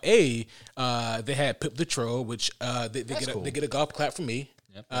how they had Pip the Troll, which they get a golf clap from me.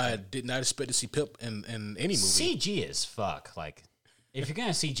 Yep, did not expect to see Pip in any movie. CG as fuck. Like if you're gonna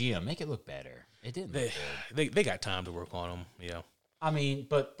CG him, make it look better. It didn't look good. They got time to work on them, yeah. I mean,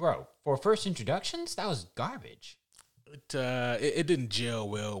 but bro, for first introductions, that was garbage. It didn't gel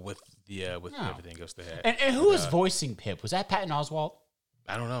well with everything else they had. And who was voicing Pip? Was that Patton Oswalt?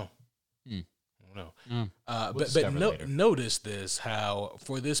 I don't know. We'll but notice this, how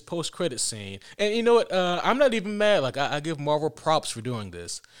for this post-credit scene, and you know what? I'm not even mad. Like I give Marvel props for doing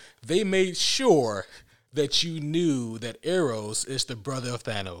this. They made sure that you knew that Eros is the brother of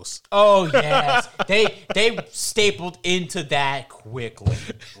Thanos. Oh yes, they stapled into that quickly,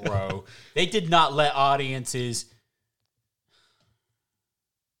 bro. They did not let audiences.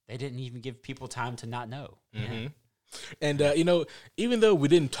 They didn't even give people time to not know. Mm-hmm. Yeah. And even though we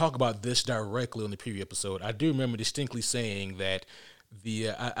didn't talk about this directly on the preview episode, I do remember distinctly saying that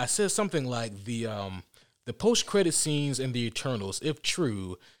I said something like the post-credit scenes in the Eternals, if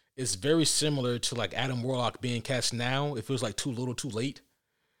true, is very similar to like Adam Warlock being cast now. It feels like too little, too late.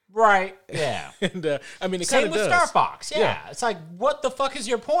 Right. Yeah. And I mean, it same kind of with does. Star Fox. Yeah. It's like, what the fuck is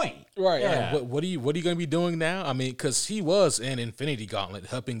your point? Right. Yeah. Like, what are you going to be doing now? I mean, because he was in Infinity Gauntlet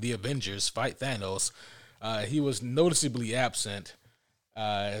helping the Avengers fight Thanos. He was noticeably absent,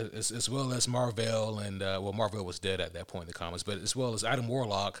 as well as Marvel and Marvel was dead at that point in the comics, but as well as Adam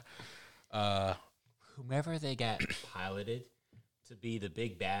Warlock. Whomever they got piloted to be the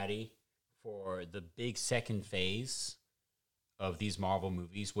big baddie for the big second phase of these Marvel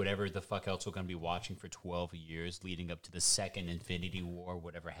movies, whatever the fuck else we're going to be watching for 12 years leading up to the second Infinity War,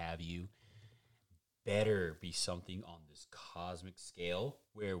 whatever have you, better be something on this cosmic scale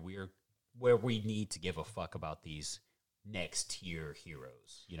where we need to give a fuck about these next tier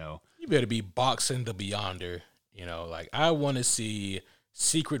heroes, you know? You better be boxing the Beyonder, like I want to see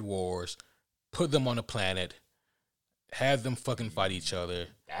Secret Wars, put them on a planet, have them fucking fight each other.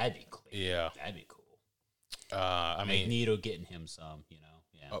 That'd be cool. Yeah. That'd be cool. I mean, Magneto getting him some,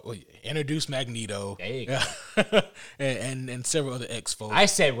 Yeah. Introduce Magneto. There you go. and several other X-folks. I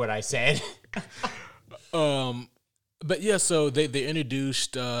said what I said. But yeah, so they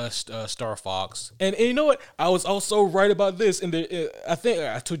introduced Star Fox, and you know what? I was also right about this. And I think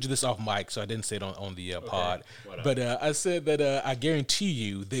I told you this off mic, so I didn't say it on the pod. But I said that I guarantee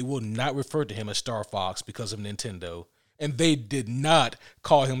you they will not refer to him as Star Fox because of Nintendo, and they did not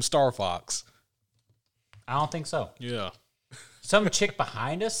call him Star Fox. I don't think so. Yeah, some chick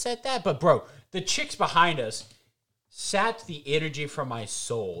behind us said that, but bro, the chicks behind us sapped the energy from my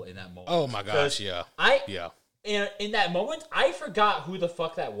soul in that moment. Oh my gosh, yeah. In that moment, I forgot who the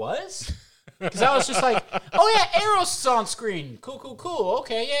fuck that was. Because I was just like, oh yeah, Eros on screen. Cool.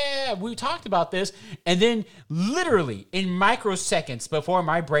 Okay, yeah. We talked about this. And then literally in microseconds before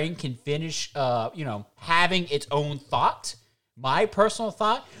my brain can finish, having its own thought, my personal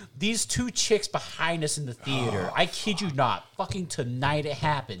thought, these two chicks behind us in the theater, I kid you not, fucking tonight it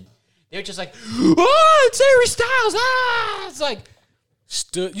happened. They're just like, oh, it's Harry Styles. It's like,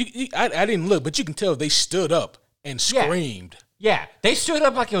 I didn't look, but you can tell they stood up and screamed. Yeah, they stood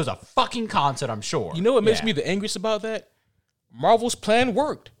up like it was a fucking concert, I'm sure. You know what makes me the angriest about that? Marvel's plan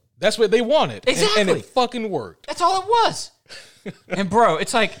worked. That's what they wanted. Exactly. And it fucking worked. That's all it was. And bro,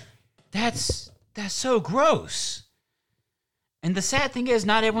 it's like, that's so gross. And the sad thing is,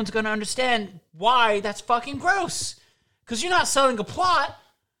 not everyone's going to understand why that's fucking gross. Because you're not selling a plot.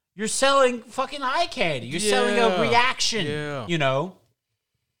 You're selling fucking eye candy. You're selling a reaction,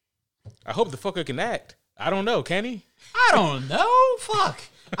 I hope the fucker can act. I don't know. Can he? I don't know. Fuck.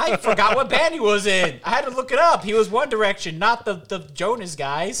 I forgot what band he was in. I had to look it up. He was One Direction, not the Jonas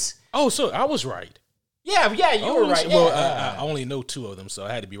guys. Oh, so I was right. Yeah, you were right. Well, Yeah. I only know 2 of them, so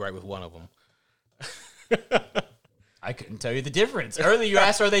I had to be right with one of them. I couldn't tell you the difference. Earlier you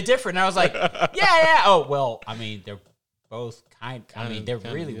asked, are they different? And I was like, yeah. Oh, well, I mean, they're both they're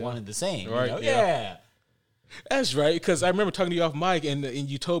really one and the same. Right, You know? yeah. That's right, because I remember talking to you off mic, and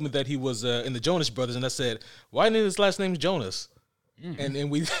you told me that he was in the Jonas Brothers, and I said, why didn't his last name Jonas? Mm-hmm. And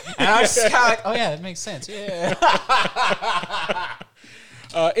we... and I was kind of like, oh, yeah, that makes sense. Yeah.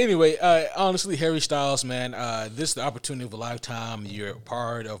 Anyway, honestly, Harry Styles, man, this is the opportunity of a lifetime. You're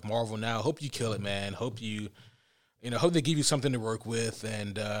part of Marvel now. Hope you kill it, man. Hope hope they give you something to work with.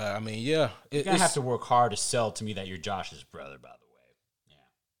 And, I mean, yeah. You're going to have to work hard to sell to me that you're Josh's brother, by the way. Yeah.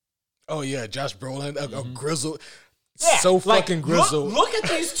 Oh, yeah, Josh Brolin, a grizzled. Yeah, so fucking grizzled. Look at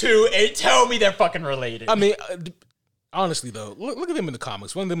these two and tell me they're fucking related. I mean, honestly, though, look at them in the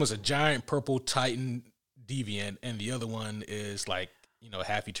comics. One of them was a giant purple Titan deviant, and the other one is like,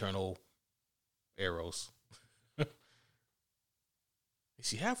 half eternal arrows. Is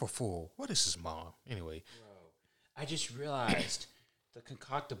he half or full? What is his mom? Anyway. Bro, I just realized the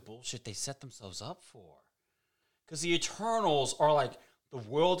concocted bullshit they set themselves up for. Because the Eternals are like the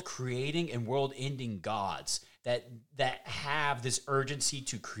world creating and world ending gods that have this urgency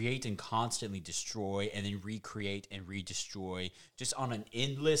to create and constantly destroy and then recreate and redestroy just on an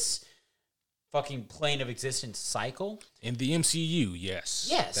endless fucking plane of existence cycle. In the MCU, yes.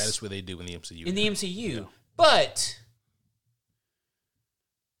 Yes. That is what they do in the MCU. In the MCU. Yeah. But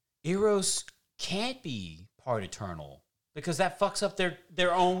Eros can't be part Eternal because that fucks up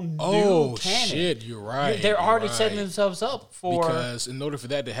their own new canon. Shit, you're right. They're already setting themselves up for... Because in order for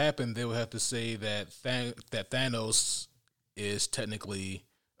that to happen, they would have to say that Thanos is technically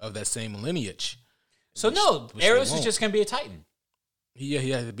of that same lineage. So Eros is just going to be a Titan. Yeah, he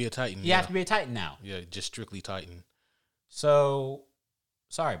has to be a Titan. You have to be a Titan now. Yeah, just strictly Titan. So,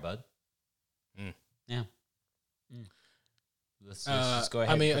 sorry, bud. Yeah. Let's just go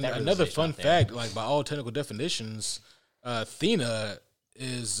ahead. I mean, another fun fact, like by all technical definitions, Athena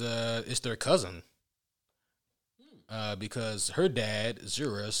is their cousin. Because her dad,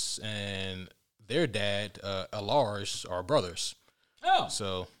 Zeus, and their dad, Alars, are brothers. Oh.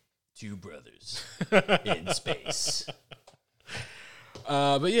 So, 2 brothers in space.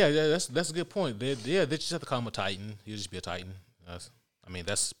 But yeah, that's a good point. They just have to call him a Titan. He'll just be a Titan. I mean,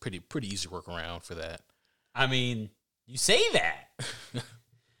 that's pretty easy to work around for that. I mean, you say that.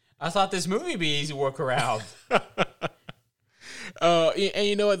 I thought this movie would be easy to work around. And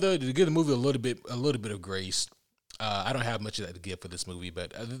you know what though, to give the movie a little bit of grace. I don't have much of that to give for this movie,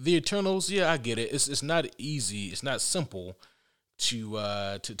 but the Eternals, yeah, I get it. It's not easy. It's not simple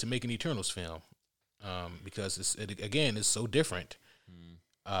to make an Eternals film because it's so different.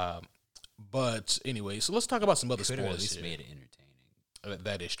 But anyway, so let's talk about some other spoilers. At least made it entertaining.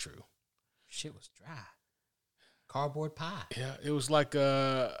 That is true. Shit was dry. Cardboard pie. Yeah, it was like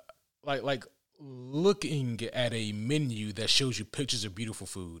looking at a menu that shows you pictures of beautiful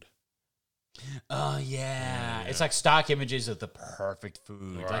food. Oh yeah. It's like stock images of the perfect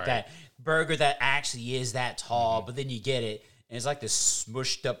food, right. Like that burger that actually is that tall, but then you get it and it's like this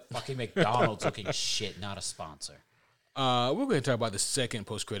smushed up fucking McDonald's looking shit. Not a sponsor. We're going to talk about the second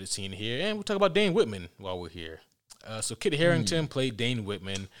post-credit scene here, and we'll talk about Dane Whitman while we're here. So Kit Harington played Dane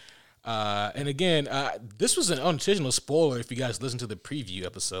Whitman. And again, this was an unintentional spoiler if you guys listened to the preview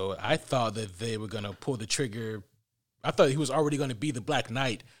episode. I thought that they were going to pull the trigger. I thought he was already going to be the Black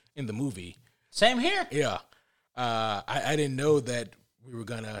Knight in the movie. Same here. Yeah. I didn't know that we were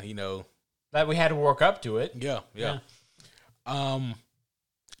going to, that we had to work up to it. Yeah.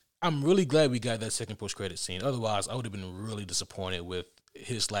 I'm really glad we got that second post-credit scene. Otherwise, I would have been really disappointed with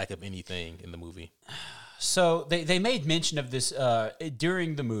his lack of anything in the movie. So they made mention of this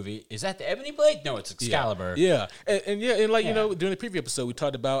during the movie. Is that the Ebony Blade? No, it's Excalibur. Yeah. And during the preview episode, we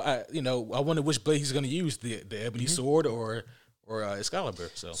talked about, I wonder which blade he's going to use, the Ebony Sword or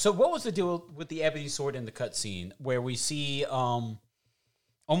Excalibur. So what was the deal with the Ebony Sword in the cutscene where we see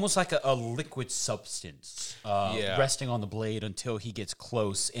almost like a liquid substance resting on the blade until he gets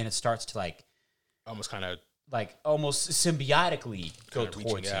close and it starts to almost kind of almost symbiotically go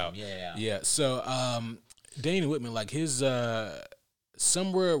towards him. Out. Yeah. So Dane Whitman, his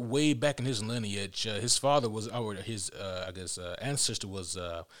somewhere way back in his lineage, his father was, or his ancestor was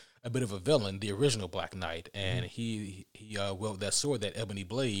a bit of a villain, the original Black Knight, and he wielded that sword, that Ebony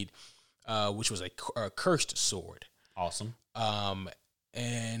Blade, which was a cursed sword. Awesome.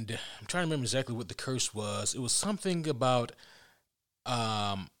 And I'm trying to remember exactly what the curse was. It was something about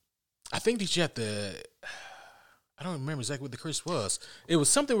I think that you have to. I don't remember exactly what the curse was. It was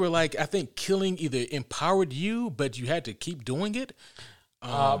something where, like, I think killing either empowered you, but you had to keep doing it.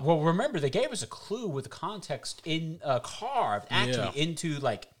 Well, remember they gave us a clue with the context carved actually into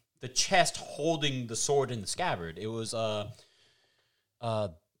like the chest holding the sword in the scabbard. It was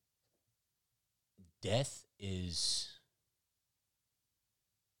death is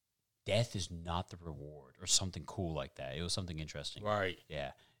not the reward, or something cool like that. It was something interesting, Right?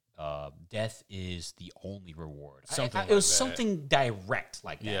 Yeah. Death is the only reward. Something it was something direct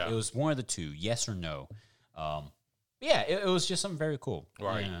like that. Yeah. It was one of the two, yes or no. Yeah, it was just something very cool.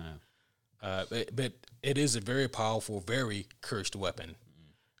 Right. Yeah. But it is a very powerful, very cursed weapon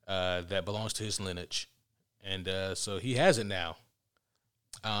that belongs to his lineage. And so he has it now.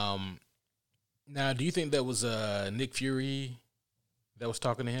 Now, do you think that was Nick Fury that was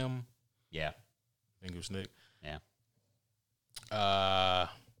talking to him? Yeah. I think it was Nick. Yeah.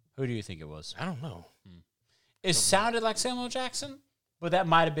 Who do you think it was? I don't know. It sounded like Samuel Jackson, but that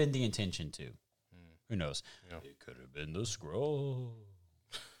might have been the intention too. Who knows? Yeah. It could have been the scroll.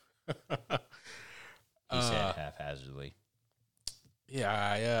 He said haphazardly.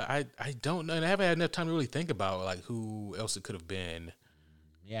 Yeah, I don't know, and I haven't had enough time to really think about like who else it could have been.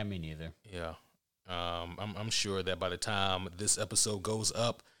 Yeah, me neither. Yeah, I'm sure that by the time this episode goes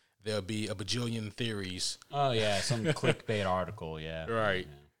up, there'll be a bajillion theories. Oh yeah, some clickbait article. Yeah, right.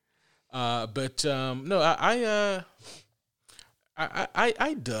 Yeah. But no,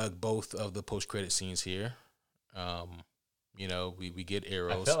 I dug both of the post credit scenes here. You know, we get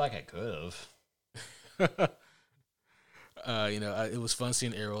arrows. I felt like I could have. You know, it was fun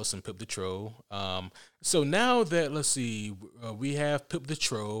seeing Eros and Pip the Troll. So now that, let's see, we have Pip the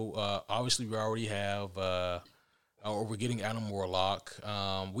Troll. Obviously, we already have, or we're getting Adam Warlock.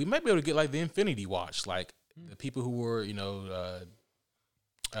 We might be able to get like the Infinity Watch, like the people who were, you know,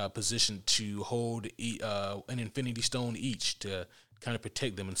 positioned to hold an Infinity Stone each to kind of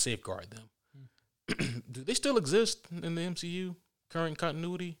protect them and safeguard them. Do they still exist in the MCU current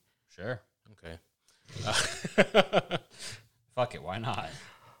continuity? Sure. Okay. Fuck it, why not?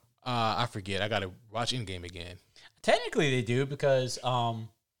 I forget. I gotta watch Endgame again. Technically, they do because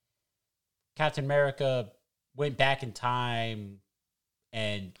Captain America went back in time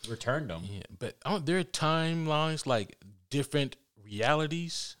and returned them. Yeah, but aren't there timelines like different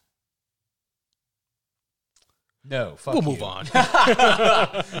realities? No, fuck we'll you. move on.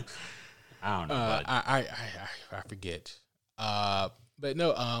 I don't know. I forget. But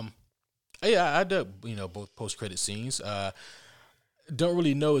no. Yeah, I did, you know, both post-credit scenes. Don't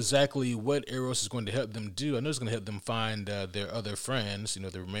really know exactly what Eros is going to help them do. I know it's going to help them find their other friends, you know,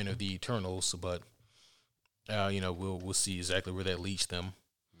 the remainder of the Eternals, but, you know, we'll see exactly where that leads them.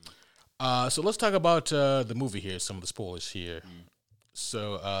 So let's talk about the movie here, some of the spoilers here.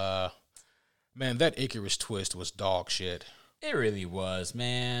 So, man, that Icarus twist was dog shit. It really was,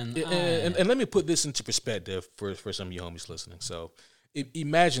 man. And let me put this into perspective for some of you homies listening. So,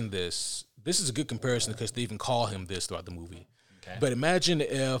 imagine this. This is a good comparison because they even call him this throughout the movie. Okay. But imagine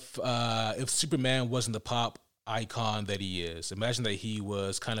if Superman wasn't the pop icon that he is. Imagine that he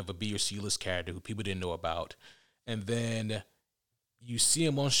was kind of a B or C list character who people didn't know about, and then you see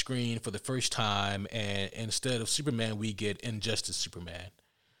him on screen for the first time, and instead of Superman, we get Injustice Superman.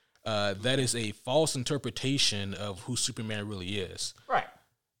 That is a false interpretation of who Superman really is. Right.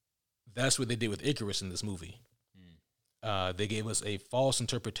 That's what they did with Icarus in this movie. They gave us a false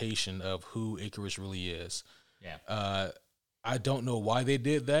interpretation of who Icarus really is. Yeah. I don't know why they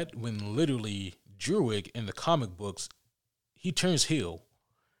did that when literally Druig in the comic books, he turns heel,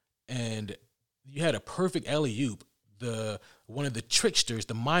 and you had a perfect alley-oop. One of the tricksters,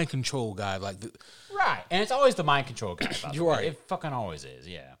 the mind control guy, right, and it's always the mind control guy. You're right. It fucking always is.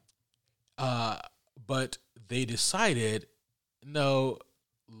 Yeah. But they decided, no,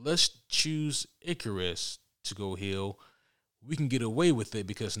 let's choose Icarus to go heel. We can get away with it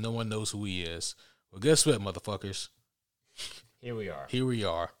because no one knows who he is. Well, guess what, motherfuckers? Here we are. Here we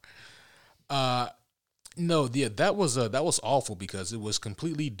are. No, yeah, that was awful because it was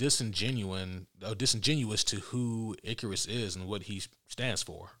completely disingenuous to who Icarus is and what he stands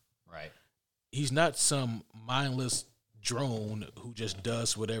for. Right. He's not some mindless drone who just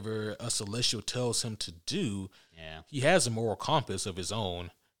does whatever a celestial tells him to do. Yeah. He has a moral compass of his own.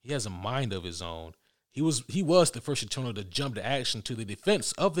 He has a mind of his own. He was the first Eternal to jump to action to the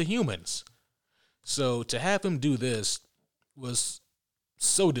defense of the humans. So to have him do this was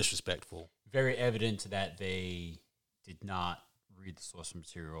so disrespectful. Very evident that they did not read the source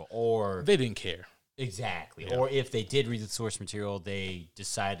material, or they didn't care. Exactly. Yeah. Or if they did read the source material, they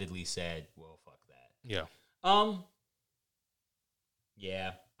decidedly said, well, fuck that. Yeah.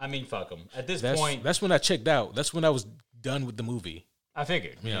 Yeah. I mean, fuck them. At this That's, point, that's when I checked out. That's when I was done with the movie. I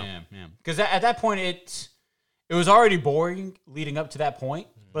figured. Yeah. Because at that point, it was already boring leading up to that point.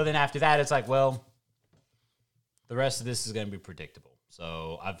 But then after that, it's like, well, the rest of this is going to be predictable.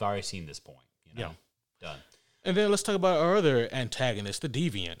 So I've already seen this point. You know, done. And then let's talk about our other antagonist, the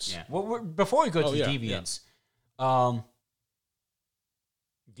Deviants. Yeah. Well, before we go to the Deviants, do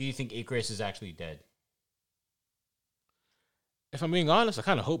you think Icarus is actually dead? If I'm being honest, I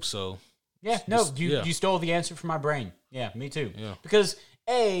kind of hope so. Yeah, no, you stole the answer from my brain. Yeah, me too. Yeah. Because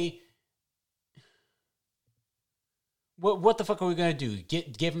what the fuck are we gonna do?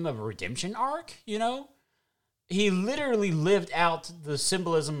 Give him a redemption arc? You know, he literally lived out the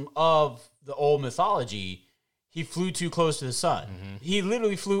symbolism of the old mythology. He flew too close to the sun. Mm-hmm. He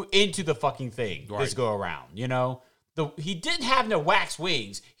literally flew into the fucking thing this go around. You know, he didn't have no wax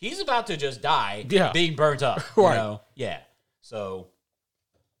wings. He's about to just die. Being burnt up. You know? Yeah. So.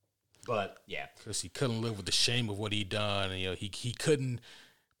 But yeah, because he couldn't live with the shame of what he'd done, and, you know, he couldn't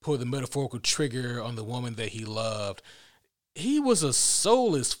pull the metaphorical trigger on the woman that he loved. He was a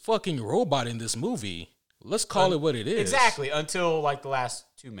soulless fucking robot in this movie. Let's call it what it is. Exactly, until like the last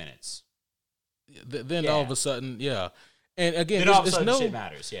 2 minutes. Then all of a sudden, and again, then all of a sudden shit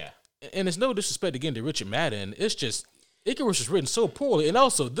matters. Yeah, and it's no disrespect again to Richard Madden. It's just Icarus was written so poorly, and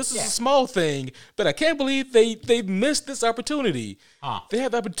also this is a small thing, but I can't believe they missed this opportunity. They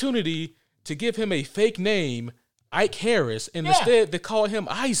had the opportunity to give him a fake name, Ike Harris, and instead they call him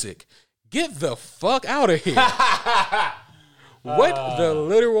Isaac. Get the fuck out of here! What the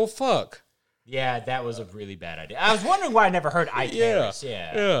literal fuck? Yeah, that was a really bad idea. I was wondering why I never heard Ike Harris.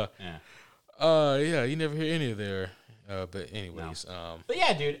 Yeah. You never hear any of their. But anyways, but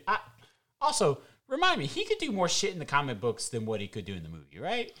yeah, dude. Also, remind me, he could do more shit in the comic books than what he could do in the movie,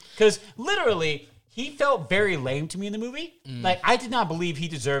 right? Because literally, he felt very lame to me in the movie. Like, I did not believe he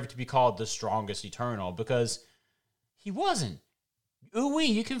deserved to be called the strongest Eternal because he wasn't. Ooh-wee,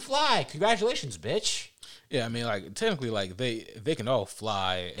 you can fly. Congratulations, bitch. Yeah, I mean, like, technically, like, they can all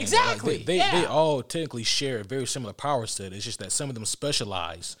fly. And, exactly. Like, they all technically share a very similar power set. It's just that some of them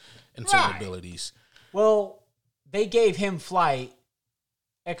specialize in certain abilities. Well, they gave him flight,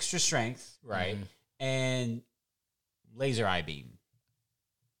 extra strength, right? And laser eye beam.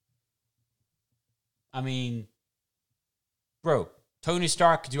 I mean, bro, Tony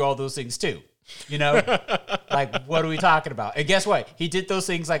Stark could do all those things too. You know? Like, what are we talking about? And guess what? He did those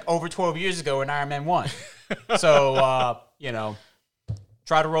things like over 12 years ago in Iron Man 1. So, you know,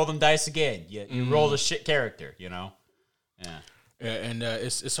 try to roll them dice again. You rolled a shit character, you know? Yeah. And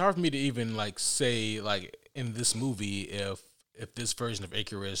it's hard for me to even, like, say, like, in this movie, if this version of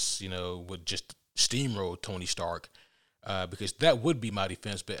Icarus, you know, would just steamroll Tony Stark, because that would be my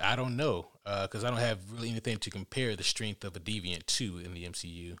defense, but I don't know, because I don't have really anything to compare the strength of a Deviant to in the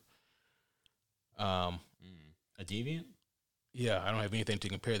MCU. A Deviant? Yeah, I don't have anything to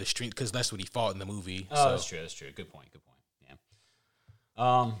compare the strength, because that's what he fought in the movie. Oh, that's true. Good point. Yeah.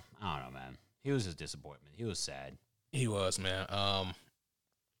 I don't know, man. He was a disappointment. He was sad. He was, man.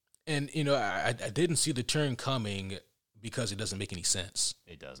 And, you know, I didn't see the turn coming because it doesn't make any sense.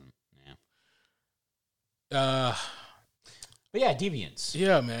 It doesn't, yeah. But yeah, Deviants.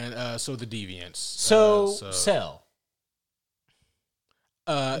 Yeah, man. So the Deviants. Cell.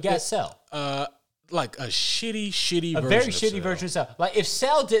 You got Cell. Like a shitty version. A very shitty version of Cell. Like if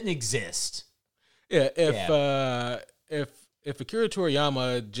Cell didn't exist. Yeah. If Akira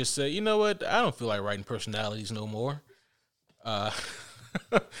Toriyama just said, you know what, I don't feel like writing personalities no more.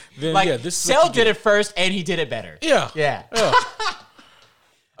 Then like, this Cell did it first, and he did it better. Yeah.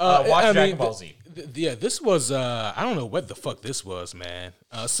 Watch Dragon Ball Z. This was I don't know what the fuck this was, man.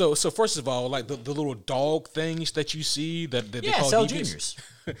 So first of all, like the little dog things that you see that they call Cell Deviants. Juniors.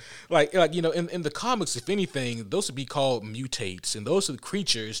 like you know, in the comics, if anything, those would be called mutates, and those are the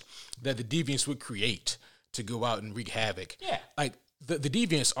creatures that the Deviants would create to go out and wreak havoc. Yeah. Like the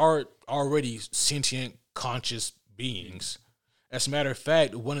Deviants are already sentient, conscious beings. As a matter of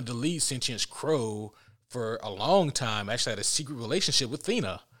fact, one of the lead sentients, Crow, for a long time actually had a secret relationship with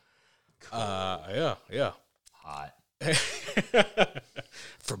Thena. Cool. Yeah. Hot.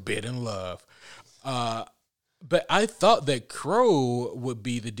 Forbidden love. But I thought that Crow would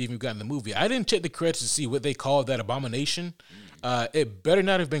be the Deviant we got in the movie. I didn't check the credits to see what they called that abomination. It better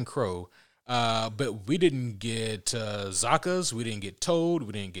not have been Crow. But we didn't get Zakas, we didn't get Toad,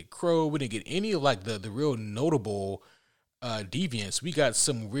 we didn't get Crow, we didn't get any of like the real notable Deviants. We got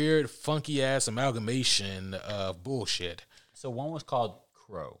some weird, funky ass amalgamation of bullshit. So one was called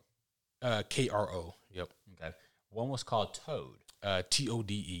Crow. KRO. Yep. Okay. One was called Toad.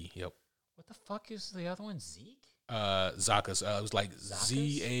 TODE. Yep. What the fuck is the other one? Zeke? Zakas. It was like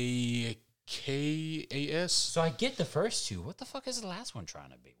Zakas. So I get the first two. What the fuck is the last one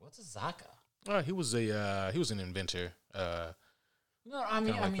trying to be? What's a Zaka? He was an inventor. No, I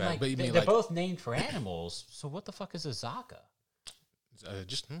mean, like they're both named for animals. So what the fuck is a Zaka?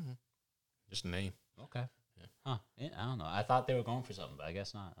 Just a name. Okay. Yeah. Huh. I don't know. I thought they were going for something, but I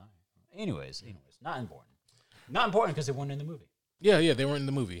guess not. All right. Anyways, not important. Not important because they weren't in the movie. Yeah, they weren't in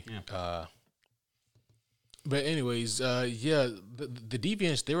the movie. Yeah. But anyways, the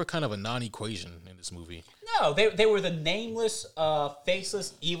deviants, they were kind of a non-equation in this movie. No, they were the nameless,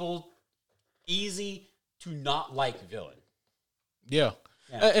 faceless, evil, easy to not like villain. Yeah.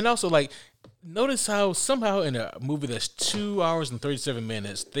 And also, like, notice how somehow in a movie that's 2 hours and 37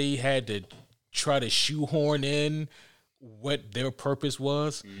 minutes, they had to try to shoehorn in what their purpose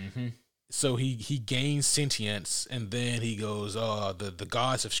was. Mm-hmm. So he gains sentience, and then he goes, "Oh, the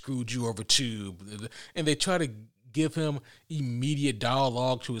gods have screwed you over too," and they try to give him immediate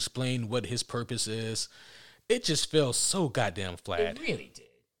dialogue to explain what his purpose is. It just felt so goddamn flat. It really did.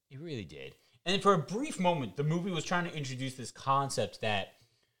 It really did. And for a brief moment, the movie was trying to introduce this concept that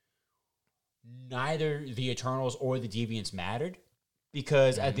neither the Eternals or the Deviants mattered,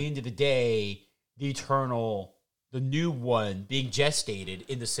 because at the end of the day, the new one being gestated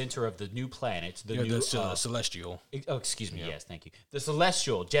in the center of the new planet, the Celestial. Oh, excuse me. Yeah. Yes, thank you. The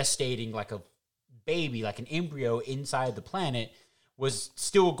Celestial gestating like a baby, like an embryo inside the planet, was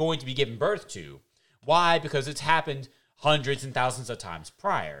still going to be given birth to. Why? Because it's happened hundreds and thousands of times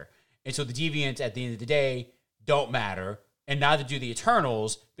prior. And so the Deviants, at the end of the day, don't matter. And neither do the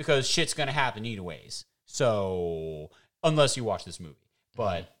Eternals, because shit's going to happen anyways. So, unless you watch this movie.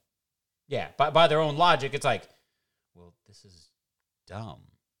 But, yeah, by their own logic, it's like, well, this is dumb.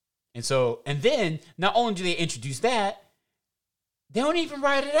 And then, not only do they introduce that, they don't even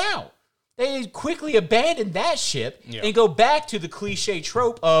write it out. They quickly abandon that ship and go back to the cliche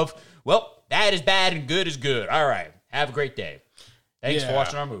trope of, well, bad is bad and good is good. All right, have a great day. Thanks for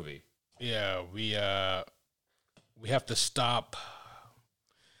watching our movie. Yeah, we have to stop.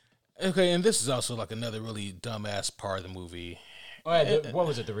 Okay, and this is also like another really dumbass part of the movie. Oh, yeah, what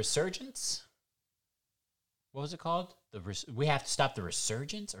was it? The Resurgence? What was it called? We have to stop the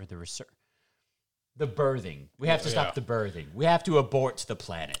resurgence or the birthing. We have to stop the birthing. We have to abort the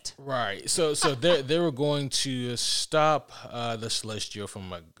planet. Right. So they were going to stop the Celestial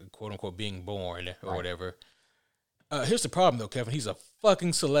from quote unquote being born or whatever. Here's the problem though, Kevin. He's a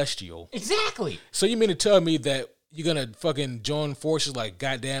fucking Celestial. Exactly. So you mean to tell me that you're gonna fucking join forces like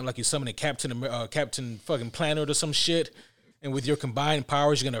goddamn like you're summoning Captain fucking Planet or some shit? And with your combined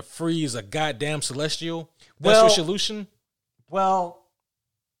powers, you're going to freeze a goddamn Celestial? That's your solution? Well,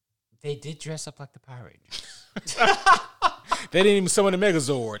 they did dress up like the Power Rangers. They didn't even summon the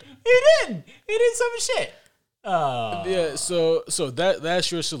Megazord. He didn't summon shit. Yeah, so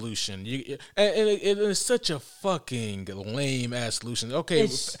that's your solution. And it's such a fucking lame-ass solution. Okay,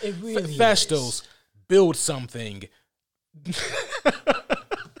 it really Fastos, is. Build something.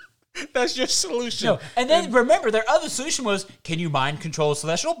 That's your solution. No, and then remember, their other solution was, can you mind control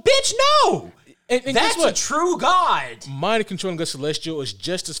Celestial? Bitch, no! And that's a true god. Mind controlling a Celestial is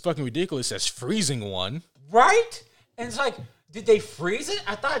just as fucking ridiculous as freezing one. Right? And it's like, did they freeze it?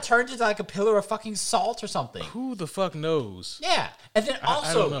 I thought it turned into like a pillar of fucking salt or something. Who the fuck knows? Yeah. And then also,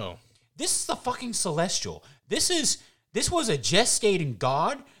 I don't know. This is the fucking Celestial. This was a gestating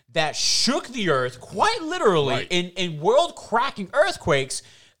god that shook the earth quite literally in world-cracking earthquakes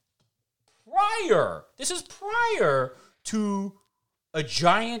prior to a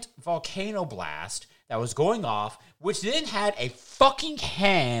giant volcano blast that was going off, which then had a fucking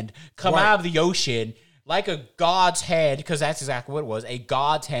hand come out of the ocean like a god's head, because that's exactly what it was, a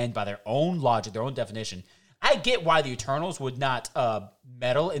god's hand by their own logic, their own definition. I get why the Eternals would not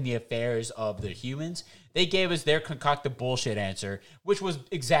meddle in the affairs of the humans. They gave us their concocted bullshit answer, which was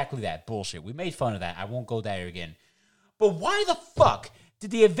exactly that, bullshit. We made fun of that. I won't go there again. But why the fuck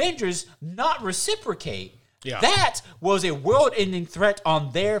did the Avengers not reciprocate? Yeah. That was a world-ending threat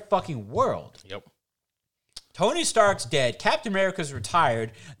on their fucking world. Yep. Tony Stark's dead. Captain America's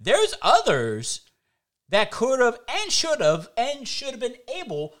retired. There's others that could have and should have been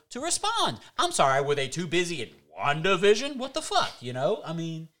able to respond. I'm sorry, were they too busy in WandaVision? What the fuck, you know? I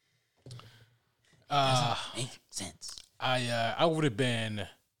mean, doesn't make sense. I would have been...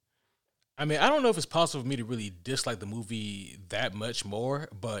 I mean, I don't know if it's possible for me to really dislike the movie that much more,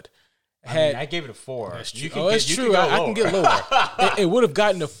 but I gave it a 4. That's true. It's true. I can get lower. It would have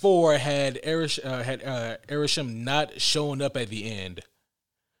gotten a 4 had Erisham not shown up at the end.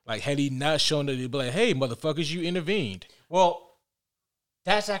 Like, had he not shown up, he'd be like, "Hey, motherfuckers, you intervened." Well,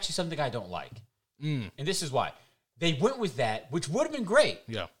 that's actually something I don't like, and this is why. They went with that, which would have been great.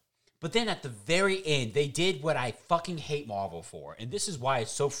 Yeah. But then at the very end, they did what I fucking hate Marvel for. And this is why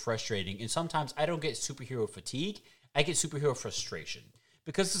it's so frustrating. And sometimes I don't get superhero fatigue. I get superhero frustration.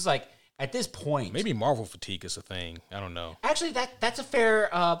 Because it's like, at this point... Maybe Marvel fatigue is a thing. I don't know. Actually, that's a fair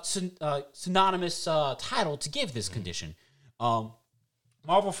synonymous title to give this condition.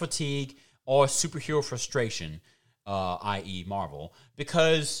 Marvel fatigue or superhero frustration, i.e. Marvel.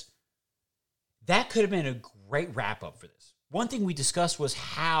 Because that could have been a great wrap-up for this. One thing we discussed was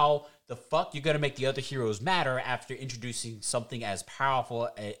how the fuck you're going to make the other heroes matter after introducing something as powerful,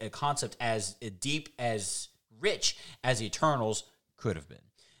 a concept as deep, as rich as the Eternals could have been.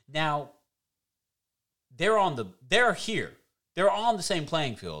 Now, they're here. They're on the same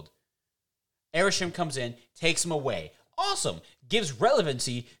playing field. Arishem comes in, takes them away. Awesome. Gives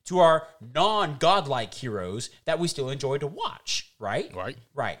relevancy to our non-godlike heroes that we still enjoy to watch, right?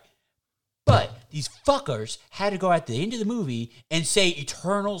 Right. But these fuckers had to go at the end of the movie and say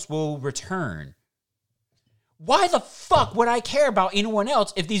Eternals will return. Why the fuck would I care about anyone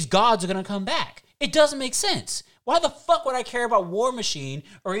else if these gods are going to come back? It doesn't make sense. Why the fuck would I care about War Machine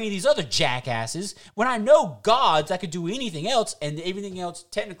or any of these other jackasses when I know gods that could do anything else and everything else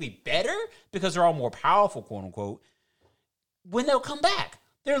technically better because they're all more powerful, quote unquote, when they'll come back?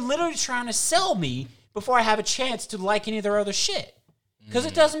 They're literally trying to sell me before I have a chance to like any of their other shit. Because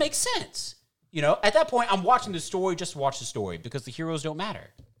it doesn't make sense. You know, at that point, I'm watching the story just to watch the story because the heroes don't matter.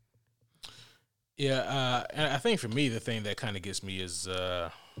 Yeah, and I think for me, the thing that kind of gets me is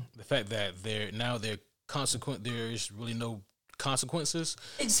the fact that there's really no consequences.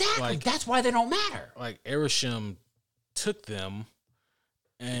 Exactly. Like, that's why they don't matter. Like, Arishem took them,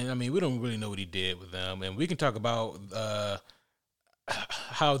 and I mean, we don't really know what he did with them. And we can talk about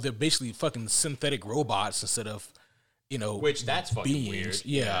how they're basically fucking synthetic robots instead of, you know, which that's fucking beings. weird.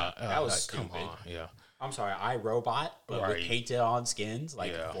 Yeah, that was stupid. Come on, yeah. I'm sorry, iRobot, but with painted on skins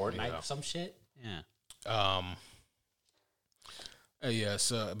like Fortnite or some shit. Yeah. Yeah.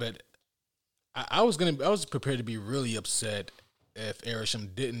 So, but I was prepared to be really upset if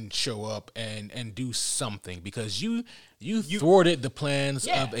Arishem didn't show up and do something because you thwarted the plans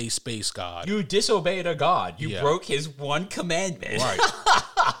of a space god. You disobeyed a god. You broke his one commandment. Right.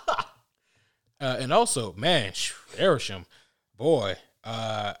 And also, man, Arishem, boy,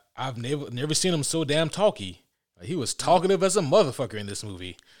 I've never seen him so damn talky. He was talkative as a motherfucker in this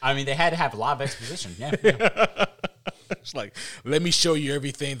movie. I mean, they had to have a lot of exposition. Yeah. It's like, let me show you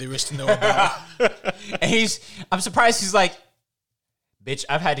everything there is to know about. And I'm surprised he's like, bitch,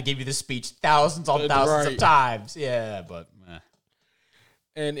 I've had to give you this speech thousands on thousands of times. Yeah, but.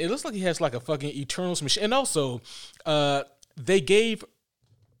 And it looks like he has like a fucking Eternals machine. And also, they gave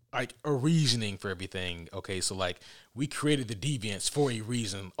like a reasoning for everything. Okay, so like we created the deviants for a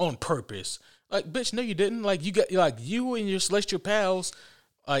reason on purpose. Like, bitch, no, you didn't. Like, you and your celestial pals,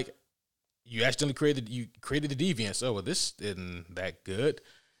 like, you accidentally created the deviants. Oh, well, this isn't that good.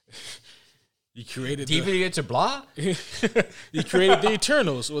 You created deviants are blah. You created the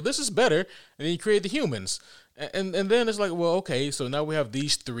Eternals. Well, this is better. And then you created the humans. And then it's like, well, okay, so now we have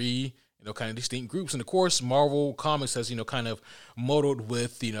these three, you know, kind of distinct groups. And of course, Marvel Comics has, you know, kind of modeled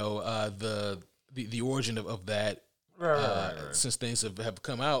with, you know, the origin of that right. Since things have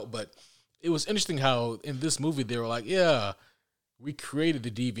come out. But it was interesting how in this movie they were like, yeah, we created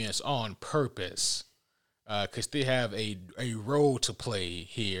the deviants on purpose because they have a role to play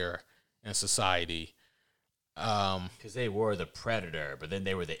here in society. Because they were the predator, but then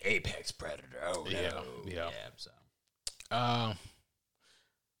they were the apex predator. Oh, yeah. So,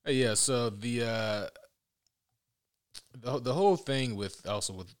 yeah. So the whole thing with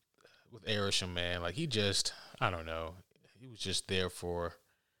Arishem, man, like he just, I don't know, he was just there for.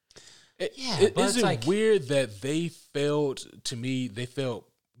 Is it like, weird that they felt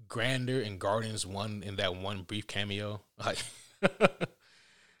grander in Guardians 1 in that one brief cameo? Like,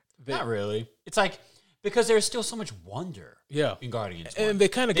 not really. It's like. Because there's still so much wonder in Guardians 1. And they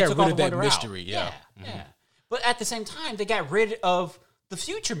kind of got rid of that mystery. Yeah. Yeah. But at the same time, they got rid of the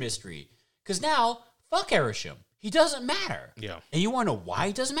future mystery. Because now, fuck Arishem. He doesn't matter. Yeah. And you want to know why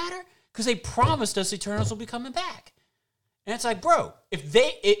he doesn't matter? Because they promised us Eternals will be coming back. And it's like, bro, if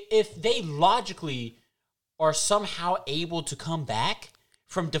they logically are somehow able to come back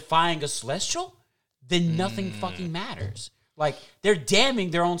from defying a Celestial, then nothing fucking matters. Like, they're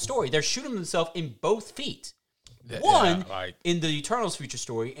damning their own story. They're shooting themselves in both feet. One, in the Eternals future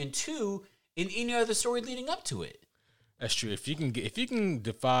story, and two, in any other story leading up to it. That's true. If you can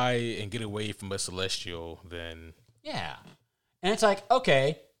defy and get away from a Celestial, then... Yeah. And it's like,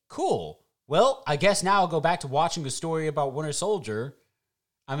 okay, cool. Well, I guess now I'll go back to watching the story about Winter Soldier.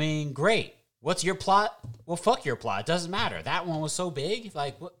 I mean, great. What's your plot? Well, fuck your plot. It doesn't matter. That one was so big.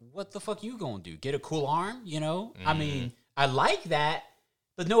 Like, what the fuck you gonna do? Get a cool arm? You know? I mean, I like that,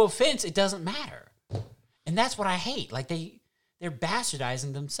 but no offense, it doesn't matter. And that's what I hate. Like, they're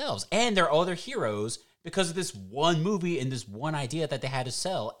bastardizing themselves and their other heroes because of this one movie and this one idea that they had to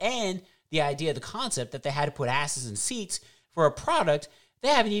sell, and the idea, the concept that they had to put asses in seats for a product they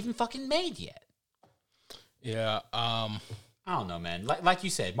haven't even fucking made yet. Yeah. I don't know, man. Like you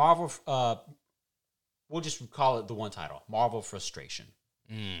said, Marvel. We'll just call it the one title: Marvel Frustration.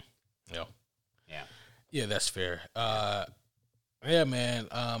 Yeah. Yeah. Yeah, that's fair. Yeah, man.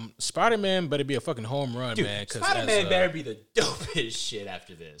 Spider-Man better be a fucking home run, Dude, man. Spider-Man better be the dopest shit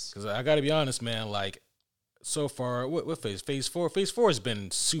after this. Because I got to be honest, man. Like, so far, what phase? Phase 4? Phase 4 has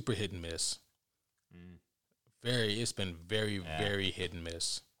been super hit and miss. It's been very, very hit and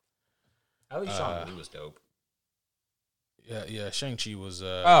miss. At least Shang-Chi was dope. Yeah, Shang-Chi was...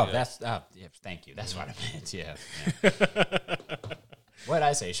 thank you. That's what I meant, yeah. What did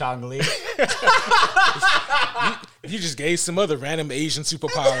I say, Shang-Li? You just gave some other random Asian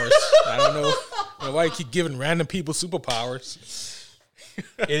superpowers. I don't know why you keep giving random people superpowers.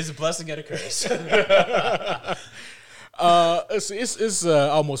 It is a blessing and a curse. It's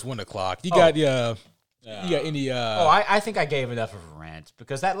almost 1 o'clock. You got any... I think I gave enough of a rant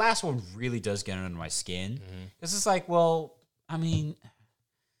because that last one really does get under my skin. Because it's like, well, I mean,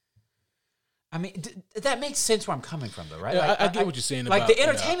 that makes sense where I'm coming from, though, right? Like, I get what you're saying. Like, the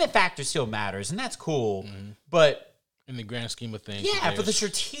entertainment factor still matters, and that's cool. But in the grand scheme of things, yeah, for the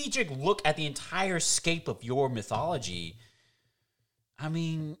strategic look at the entire scape of your mythology, I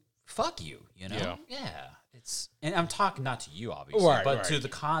mean, fuck you, you know? Yeah. And I'm talking not to you, obviously, but to the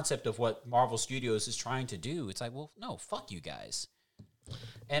concept of what Marvel Studios is trying to do. It's like, well, no, fuck you guys.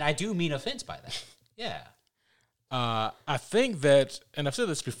 And I do mean offense by that. Yeah. I think that, and I've said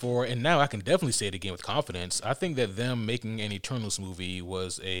this before, and now I can definitely say it again with confidence. I think that them making an Eternals movie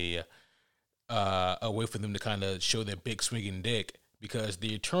was a way for them to kind of show their big swinging dick, because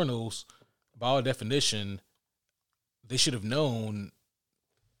the Eternals, by all definition, they should have known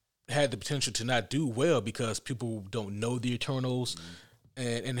had the potential to not do well because people don't know the Eternals.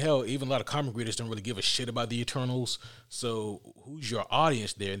 And hell, even a lot of comic readers don't really give a shit about the Eternals. So who's your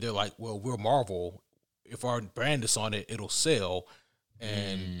audience there? And they're like, well, we're Marvel. If our brand is on it, it'll sell.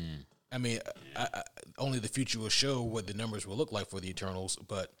 And I mean, only the future will show what the numbers will look like for the Eternals.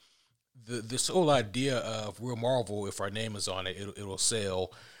 But this whole idea of we're Marvel, if our name is on it, it'll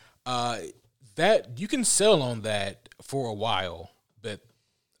sell. That you can sell on that for a while, but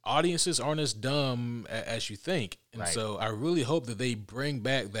audiences aren't as dumb as you think. And so I really hope that they bring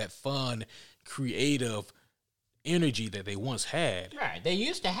back that fun, creative energy that they once had. Right. They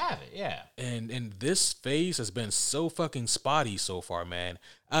used to have it, yeah. And this phase has been so fucking spotty so far, man.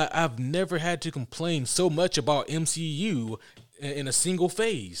 I've never had to complain so much about MCU in a single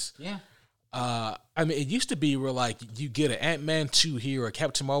phase. Yeah. I mean, it used to be where, like, you get an Ant-Man 2 here or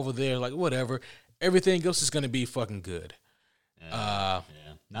Captain Marvel there, like, whatever. Everything else is going to be fucking good.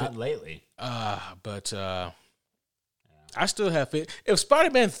 Not lately. But I still have faith. If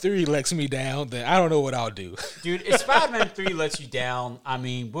Spider-Man 3 lets me down, then I don't know what I'll do. Dude, if Spider-Man 3 lets you down, I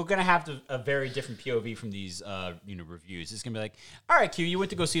mean, we're going to have a very different POV from these reviews. It's going to be like, all right, Q, you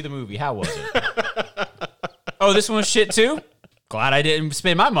went to go see the movie. How was it? Oh, this one was shit too? Glad I didn't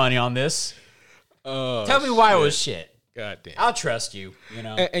spend my money on this. Tell me why it was shit. God damn. I'll trust you, you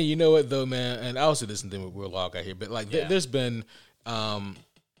know. And you know what, though, man? And I also listen to what we're log out here, but, like, there's been...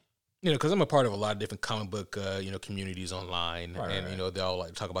 because I'm a part of a lot of different comic book, communities online, they all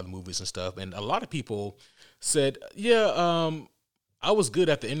like talk about the movies and stuff. And a lot of people said, I was good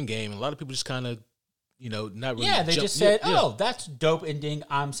at the end game. And a lot of people just kind of, not really. Yeah, they just said, that's dope ending.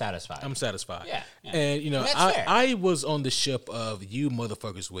 I'm satisfied. Yeah. Yeah. And, I was on the ship of you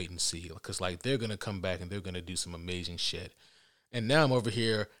motherfuckers wait and see, because, like, they're going to come back and they're going to do some amazing shit. And now I'm over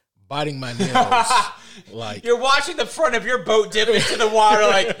here biting my nails. Like, you're watching the front of your boat dip into the water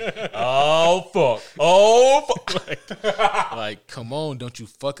like, oh, fuck. Like, come on, don't you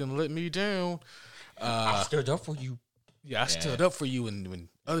fucking let me down. I stood up for you. Yeah, I stood up for you when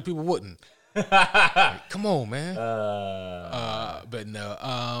other people wouldn't. Like, come on, man. But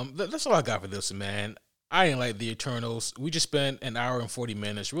no, that's all I got for this, man. I ain't like the Eternals. We just spent an hour and 40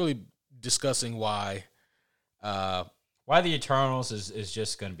 minutes really discussing why the Eternals is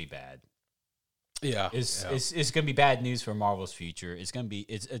just going to be bad. Yeah. It's going to be bad news for Marvel's future. It's going to be,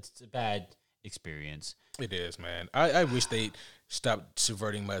 it's a bad experience. It is, man. I wish they'd stop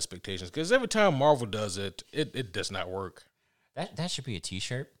subverting my expectations, because every time Marvel does it, it does not work. That should be a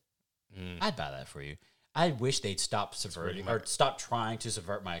t-shirt. I'd buy that for you. I wish they'd stop subverting or stop trying to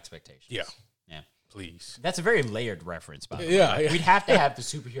subvert my expectations. Yeah. Yeah. Please. That's a very layered reference, by the way. Yeah, yeah. We'd have to have the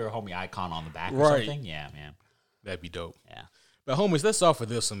superhero homie icon on the back or something. Yeah, man. That'd be dope. Yeah. But homies, that's all for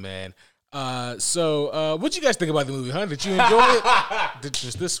this one, man. So what'd you guys think about the movie, huh? Did you enjoy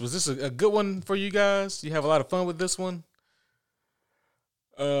it? Was this a good one for you guys? You have a lot of fun with this one?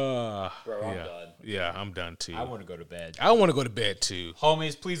 Bro, I'm done. Yeah, I'm done too. I want to go to bed. I want to go to bed too.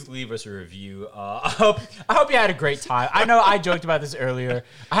 Homies, please leave us a review. I hope you had a great time. I know I joked about this earlier.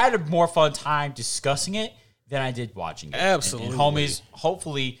 I had a more fun time discussing it than I did watching it. Absolutely. And homies,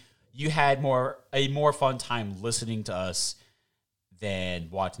 hopefully you had a more fun time listening to us than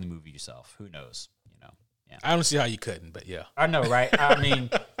watching the movie yourself. Who knows? Yeah. I don't see how you couldn't, but yeah. I know, right? I mean,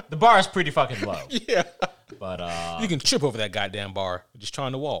 the bar is pretty fucking low. Yeah. But you can trip over that goddamn bar just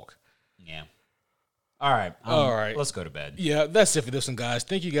trying to walk. Yeah. All right. All right. Let's go to bed. Yeah, that's it for this one, guys.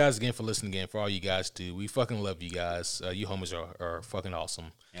 Thank you guys again for listening again, for all you guys do. We fucking love you guys. You homies are fucking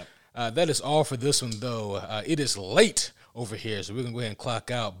awesome. Yep. That is all for this one, though. It is late over here, so we're going to go ahead and clock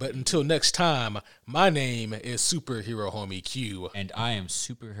out. But until next time, my name is Superhero Homie Q. And I am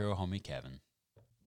Superhero Homie Kevin.